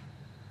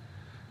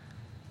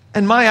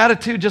 And my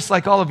attitude, just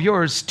like all of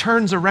yours,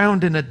 turns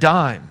around in a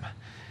dime.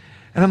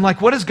 And I'm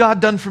like, what has God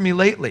done for me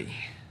lately?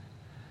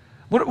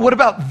 What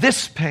about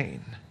this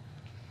pain?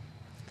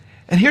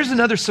 And here's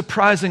another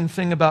surprising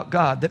thing about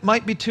God that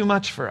might be too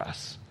much for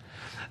us.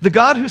 The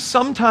God who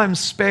sometimes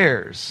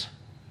spares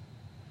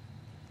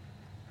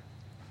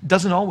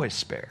doesn't always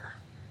spare,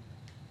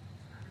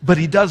 but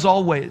he does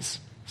always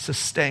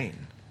sustain.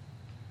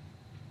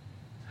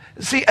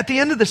 See, at the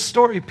end of the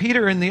story,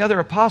 Peter and the other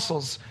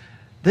apostles,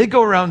 they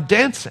go around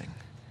dancing,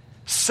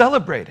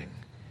 celebrating,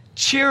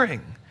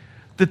 cheering,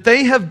 that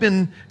they have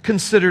been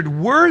considered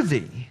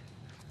worthy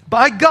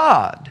by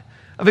God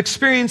of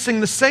experiencing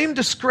the same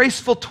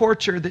disgraceful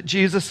torture that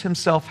Jesus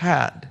himself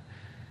had.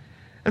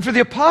 And for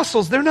the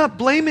apostles, they're not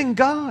blaming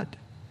God.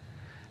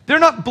 They're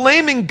not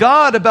blaming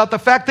God about the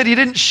fact that he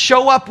didn't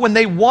show up when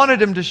they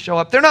wanted him to show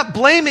up. They're not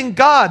blaming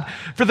God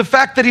for the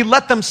fact that he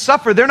let them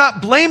suffer. They're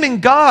not blaming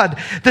God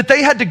that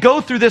they had to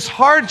go through this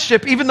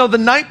hardship even though the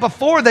night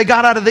before they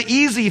got out of the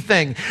easy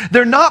thing.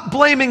 They're not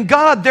blaming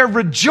God. They're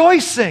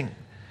rejoicing.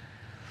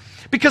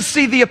 Because,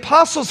 see, the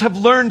apostles have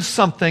learned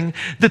something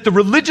that the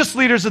religious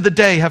leaders of the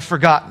day have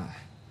forgotten.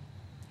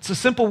 It's a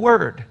simple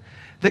word,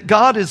 that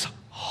God is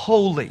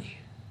holy.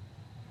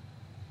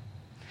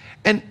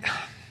 And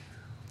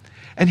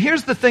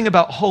here's the thing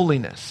about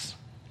holiness.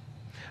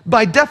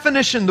 By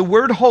definition, the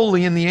word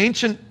holy in the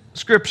ancient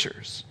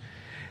scriptures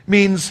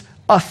means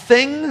a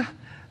thing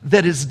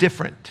that is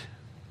different.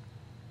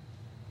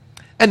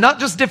 And not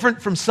just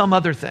different from some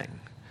other thing.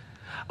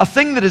 A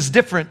thing that is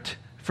different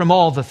from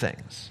all the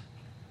things.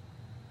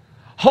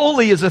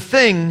 Holy is a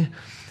thing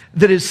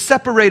that is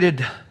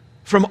separated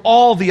from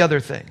all the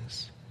other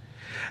things.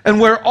 And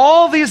where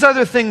all these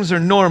other things are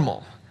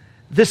normal,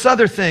 this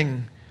other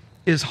thing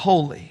is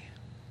holy.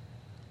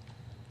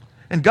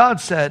 And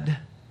God said,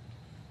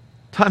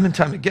 time and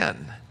time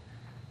again,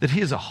 that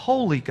he is a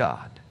holy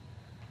God.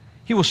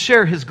 He will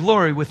share his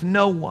glory with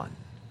no one.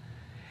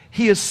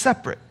 He is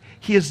separate.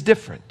 He is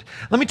different.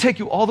 Let me take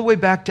you all the way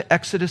back to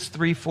Exodus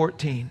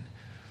 3:14,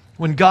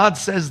 when God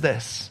says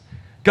this.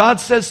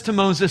 God says to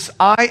Moses,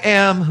 I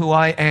am who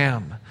I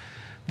am.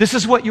 This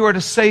is what you are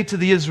to say to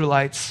the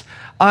Israelites.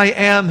 I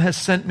am has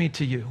sent me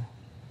to you.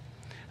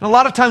 And a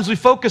lot of times we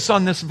focus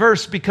on this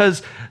verse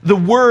because the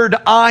word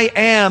I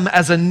am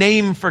as a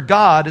name for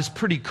God is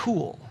pretty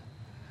cool.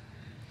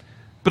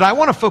 But I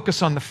want to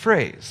focus on the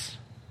phrase,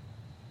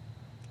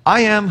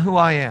 I am who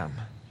I am.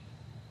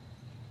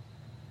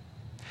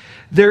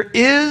 There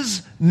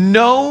is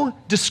no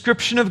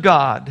description of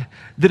God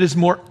that is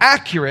more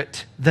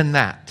accurate than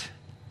that.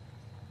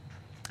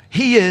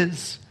 He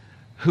is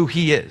who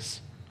he is.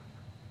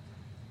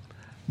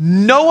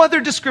 No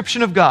other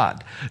description of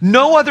God,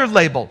 no other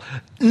label,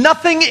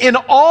 nothing in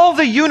all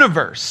the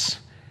universe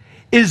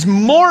is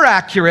more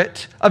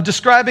accurate of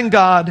describing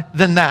God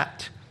than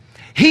that.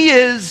 He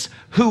is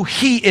who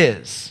he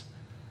is.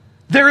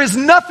 There is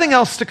nothing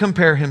else to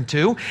compare him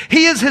to.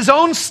 He is his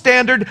own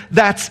standard.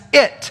 That's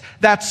it.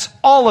 That's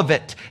all of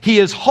it. He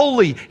is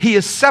holy. He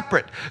is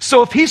separate.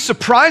 So if he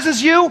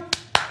surprises you,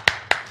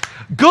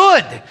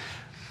 good.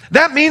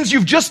 That means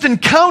you've just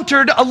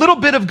encountered a little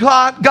bit of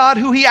God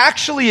who he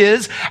actually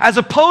is, as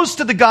opposed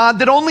to the God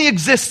that only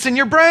exists in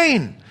your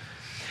brain.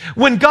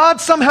 When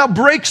God somehow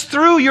breaks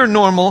through your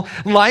normal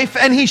life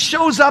and he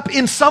shows up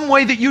in some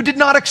way that you did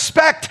not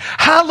expect,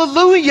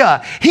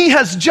 hallelujah, he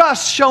has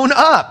just shown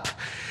up.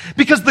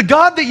 Because the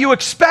God that you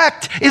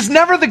expect is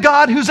never the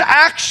God who's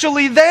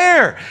actually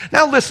there.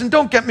 Now listen,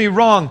 don't get me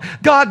wrong.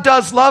 God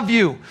does love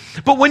you.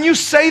 But when you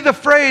say the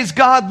phrase,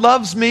 God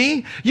loves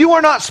me, you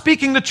are not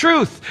speaking the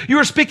truth. You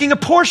are speaking a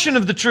portion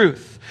of the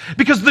truth.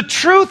 Because the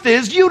truth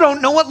is, you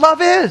don't know what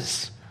love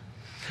is.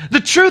 The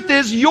truth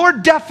is, your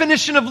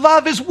definition of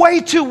love is way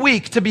too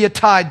weak to be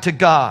tied to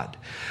God.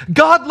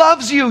 God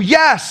loves you,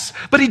 yes,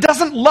 but he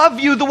doesn't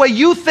love you the way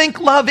you think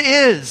love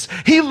is.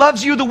 He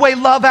loves you the way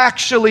love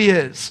actually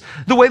is,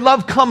 the way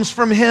love comes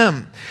from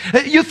him.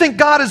 You think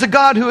God is a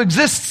God who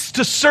exists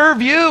to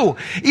serve you.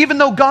 Even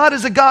though God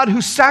is a God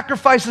who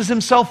sacrifices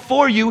himself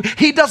for you,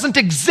 he doesn't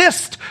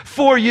exist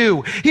for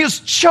you. He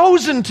is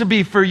chosen to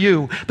be for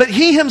you, but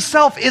he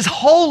himself is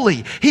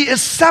holy. He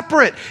is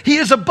separate. He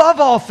is above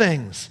all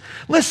things.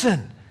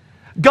 Listen,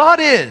 God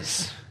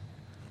is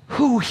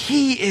who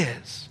he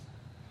is.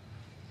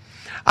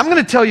 I'm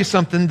going to tell you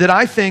something that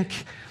I think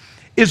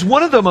is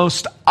one of the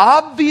most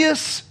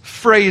obvious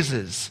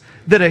phrases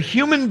that a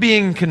human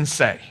being can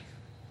say.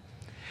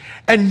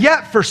 And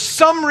yet, for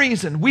some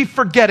reason, we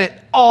forget it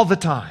all the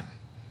time.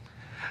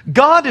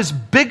 God is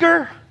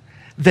bigger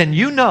than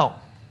you know.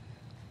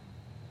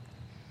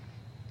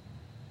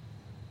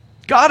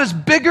 God is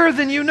bigger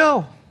than you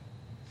know.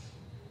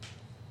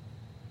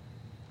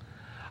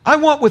 I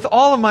want with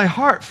all of my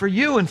heart for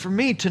you and for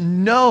me to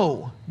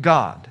know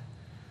God.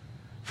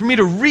 For me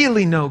to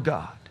really know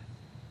God.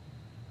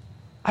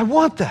 I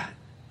want that.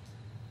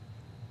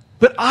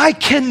 But I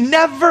can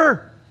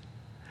never,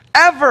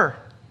 ever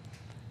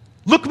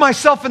look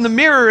myself in the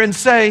mirror and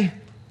say,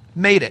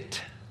 made it.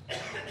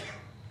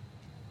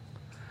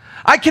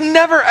 I can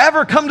never,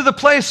 ever come to the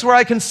place where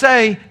I can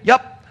say,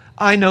 yep,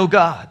 I know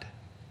God.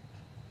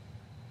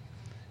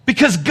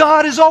 Because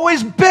God is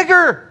always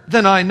bigger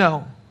than I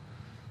know.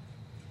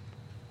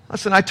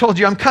 Listen, I told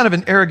you I'm kind of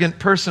an arrogant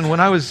person. When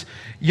I was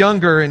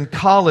younger in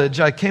college,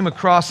 I came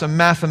across a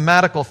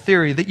mathematical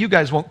theory that you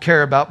guys won't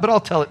care about, but I'll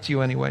tell it to you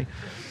anyway.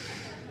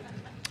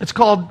 It's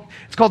called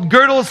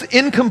Gödel's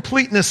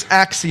incompleteness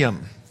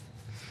axiom.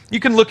 You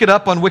can look it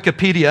up on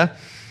Wikipedia.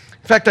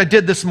 In fact, I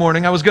did this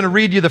morning. I was going to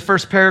read you the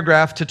first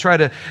paragraph to try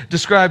to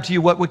describe to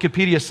you what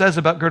Wikipedia says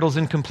about Gödel's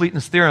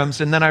incompleteness theorems,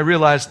 and then I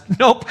realized,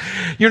 nope,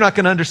 you're not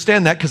going to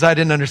understand that because I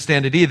didn't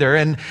understand it either.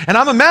 And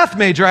I'm a math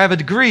major. I have a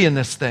degree in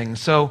this thing.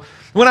 So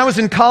when I was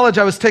in college,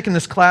 I was taking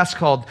this class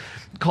called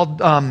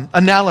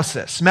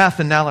analysis, math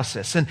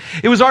analysis. And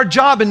it was our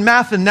job in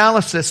math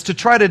analysis to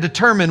try to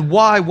determine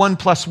why 1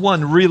 +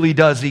 1 really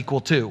does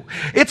equal 2.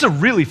 It's a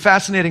really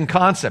fascinating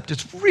concept.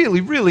 It's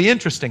really, really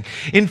interesting.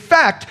 In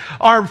fact,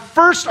 our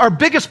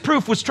biggest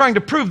proof was trying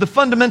to prove the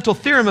fundamental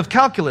theorem of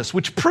calculus,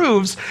 which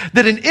proves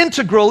that an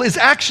integral is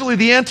actually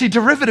the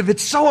antiderivative.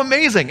 It's so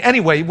amazing.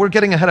 Anyway, we're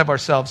getting ahead of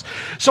ourselves.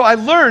 So I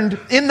learned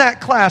in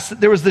that class that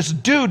there was this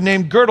dude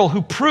named Gödel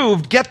who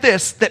proved, get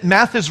this, that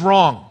math is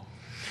wrong.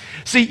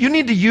 See, you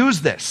need to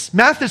use this.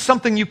 Math is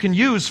something you can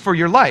use for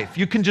your life.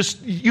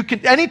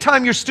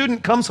 Anytime your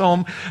student comes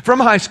home from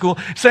high school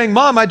saying,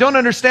 Mom, I don't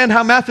understand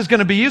how math is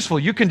going to be useful,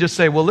 you can just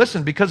say, well,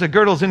 listen, because of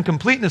Gödel's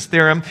incompleteness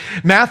theorem,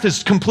 math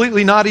is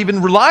completely not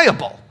even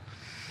reliable.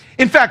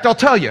 In fact, I'll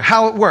tell you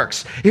how it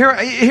works.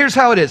 Here's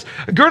how it is.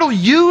 Gödel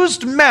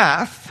used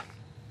math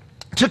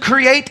to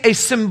create a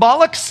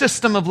symbolic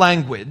system of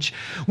language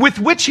with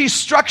which he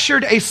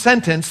structured a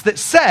sentence that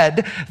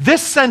said,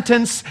 this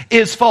sentence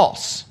is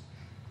false.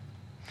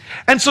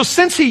 And so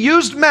since he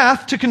used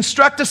math to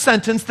construct a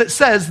sentence that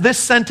says this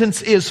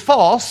sentence is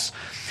false,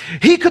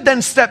 he could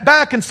then step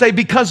back and say,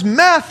 because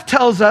math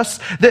tells us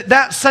that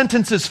that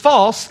sentence is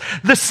false,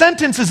 the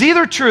sentence is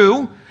either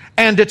true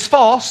and it's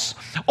false,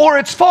 or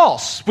it's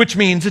false, which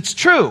means it's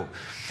true.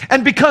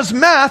 And because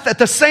math at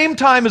the same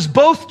time is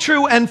both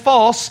true and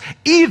false,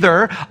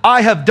 either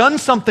I have done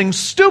something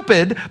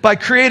stupid by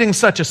creating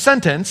such a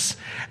sentence,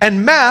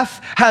 and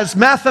math has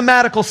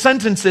mathematical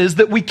sentences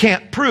that we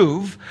can't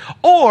prove,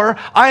 or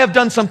I have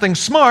done something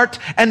smart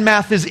and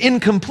math is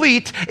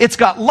incomplete. It's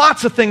got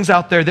lots of things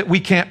out there that we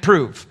can't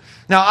prove.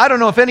 Now, I don't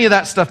know if any of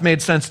that stuff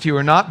made sense to you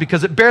or not,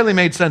 because it barely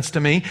made sense to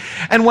me.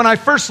 And when I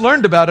first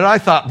learned about it, I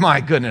thought,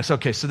 my goodness,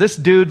 okay, so this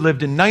dude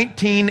lived in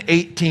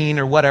 1918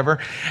 or whatever.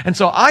 And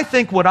so I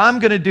think what I'm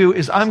going to do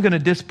is I'm going to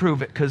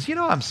disprove it, because,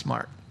 I'm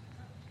smart.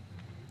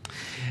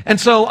 And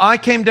so I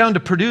came down to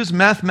Purdue's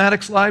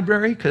mathematics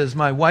library because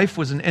my wife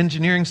was an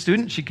engineering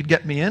student. She could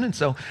get me in. And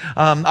so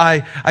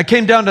I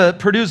came down to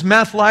Purdue's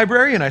math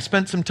library, and I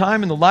spent some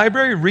time in the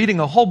library reading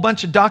a whole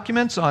bunch of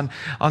documents on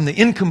the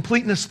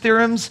incompleteness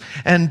theorems.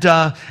 And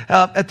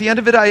at the end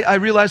of it, I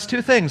realized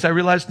two things. I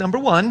realized, number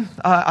one,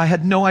 I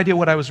had no idea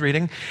what I was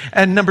reading.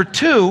 And number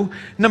two,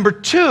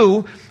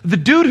 the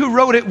dude who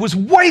wrote it was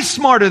way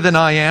smarter than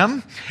I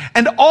am.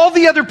 And all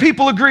the other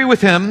people agree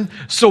with him.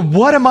 So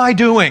what am I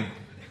doing?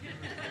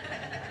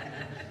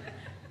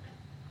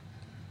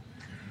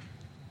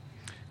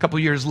 A couple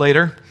years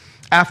later,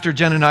 after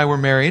Jen and I were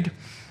married,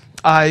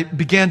 I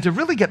began to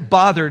really get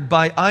bothered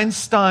by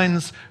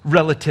Einstein's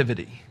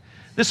relativity.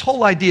 This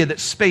whole idea that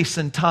space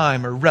and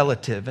time are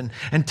relative and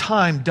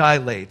time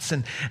dilates.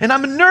 And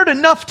I'm a nerd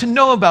enough to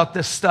know about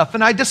this stuff.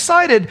 And I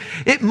decided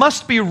it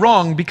must be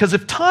wrong, because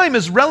if time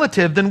is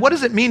relative, then what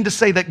does it mean to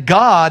say that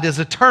God is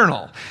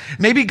eternal?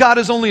 Maybe God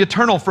is only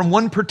eternal from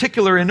one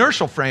particular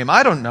inertial frame.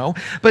 I don't know.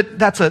 But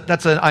that's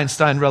an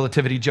Einstein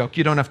relativity joke.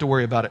 You don't have to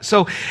worry about it.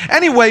 So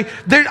anyway,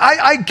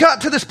 I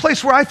got to this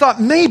place where I thought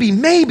maybe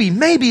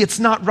it's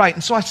not right.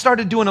 And so I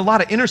started doing a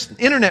lot of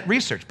internet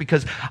research,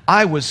 because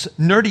I was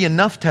nerdy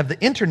enough to have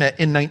the internet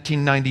in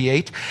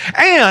 1998.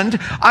 And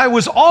I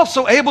was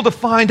also able to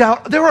find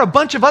out there were a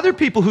bunch of other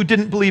people who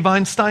didn't believe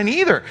Einstein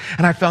either.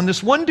 And I found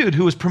this one dude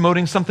who was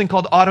promoting something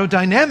called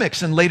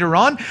autodynamics. And later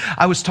on,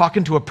 I was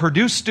talking to a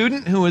Purdue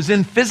student who was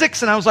in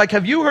physics. And I was like,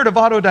 have you heard of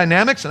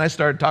autodynamics? And I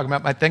started talking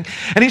about my thing.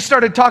 And he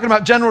started talking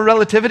about general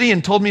relativity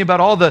and told me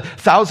about all the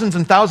thousands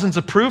and thousands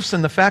of proofs,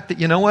 and the fact that,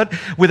 you know what,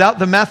 without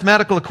the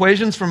mathematical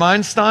equations from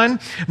Einstein,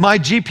 my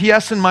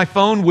GPS in my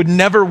phone would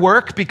never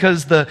work,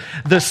 because the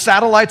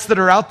satellites that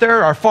are out there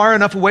are far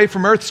enough away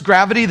from Earth's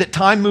gravity that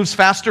time moves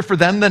faster for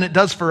them than it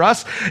does for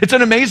us. It's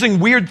an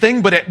amazing, weird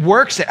thing, but it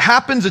works, it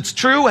happens, it's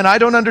true, and I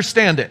don't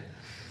understand it.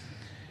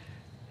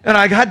 And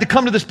I had to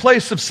come to this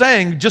place of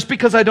saying, just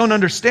because I don't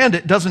understand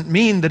it doesn't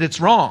mean that it's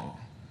wrong.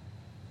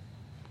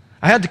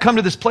 I had to come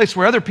to this place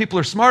where other people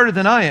are smarter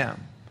than I am.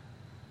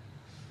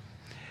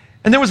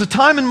 And there was a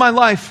time in my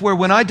life where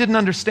when I didn't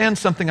understand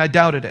something, I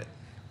doubted it.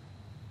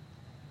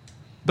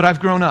 But I've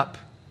grown up.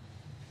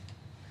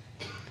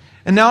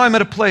 And now I'm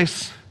at a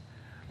place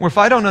where if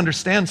I don't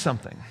understand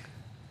something,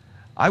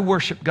 I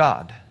worship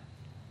God.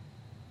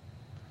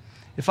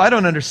 If I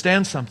don't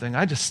understand something,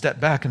 I just step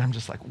back and I'm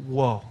just like,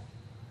 whoa,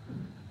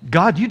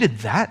 God, you did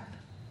that?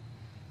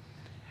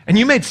 And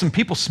you made some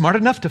people smart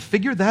enough to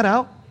figure that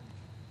out?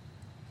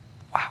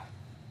 Wow.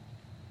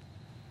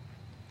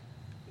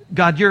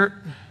 God, you're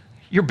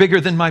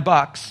bigger than my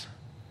box.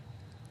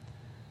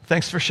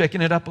 Thanks for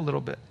shaking it up a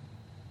little bit.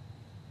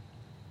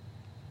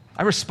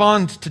 I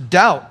respond to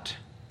doubt,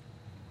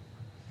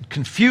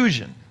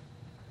 confusion,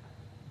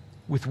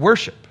 with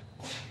worship.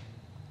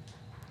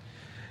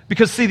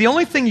 Because see, the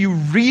only thing you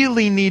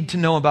really need to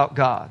know about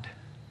God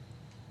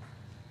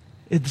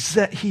is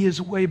that He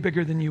is way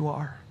bigger than you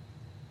are.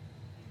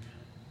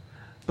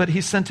 But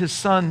He sent His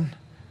Son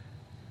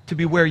to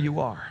be where you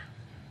are.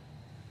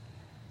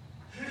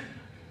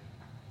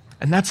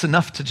 And that's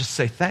enough to just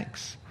say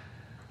thanks.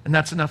 And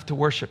that's enough to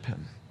worship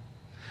Him.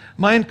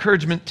 My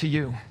encouragement to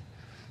you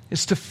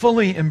is to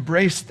fully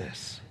embrace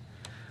this.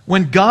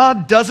 When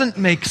God doesn't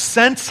make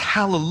sense,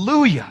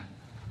 hallelujah.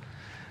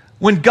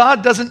 When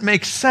God doesn't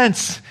make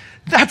sense,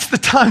 that's the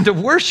time to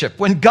worship.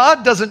 When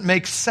God doesn't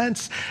make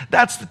sense,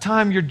 that's the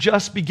time you're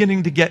just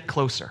beginning to get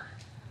closer.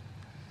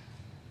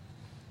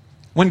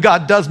 When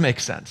God does make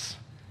sense,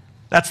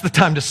 that's the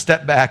time to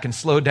step back and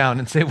slow down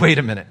and say, wait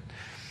a minute,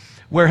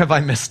 where have I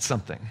missed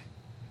something?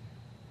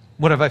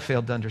 What have I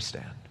failed to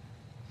understand?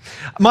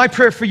 My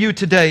prayer for you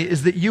today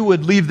is that you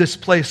would leave this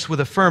place with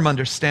a firm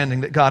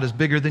understanding that God is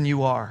bigger than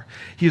you are.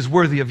 He is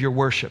worthy of your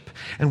worship.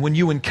 And when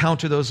you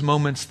encounter those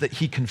moments that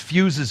He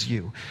confuses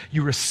you,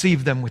 you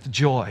receive them with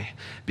joy,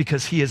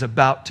 because He is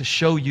about to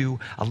show you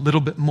a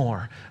little bit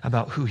more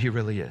about who He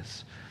really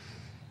is.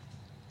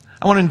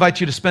 I want to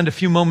invite you to spend a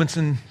few moments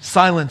in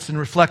silence and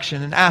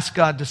reflection and ask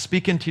God to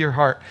speak into your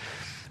heart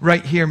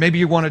right here. Maybe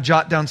you want to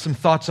jot down some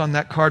thoughts on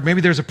that card.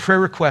 Maybe there's a prayer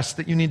request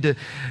that you need to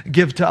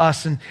give to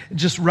us, and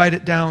just write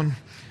it down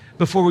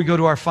before we go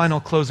to our final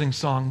closing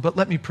song. But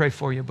let me pray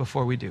for you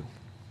before we do.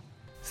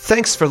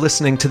 Thanks for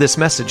listening to this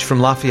message from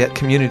Lafayette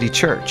Community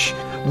Church.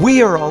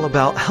 We are all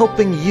about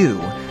helping you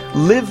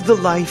live the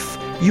life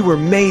you were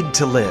made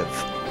to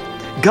live.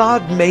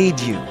 God made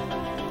you.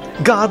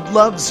 God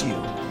loves you.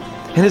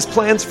 And His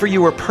plans for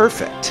you are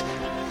perfect.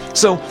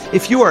 So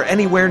if you are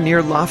anywhere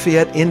near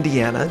Lafayette,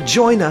 Indiana,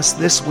 join us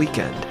this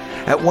weekend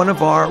at one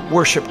of our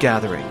worship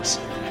gatherings.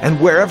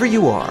 And wherever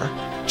you are,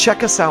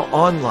 check us out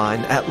online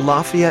at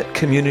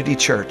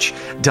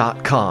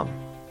LafayetteCommunityChurch.com.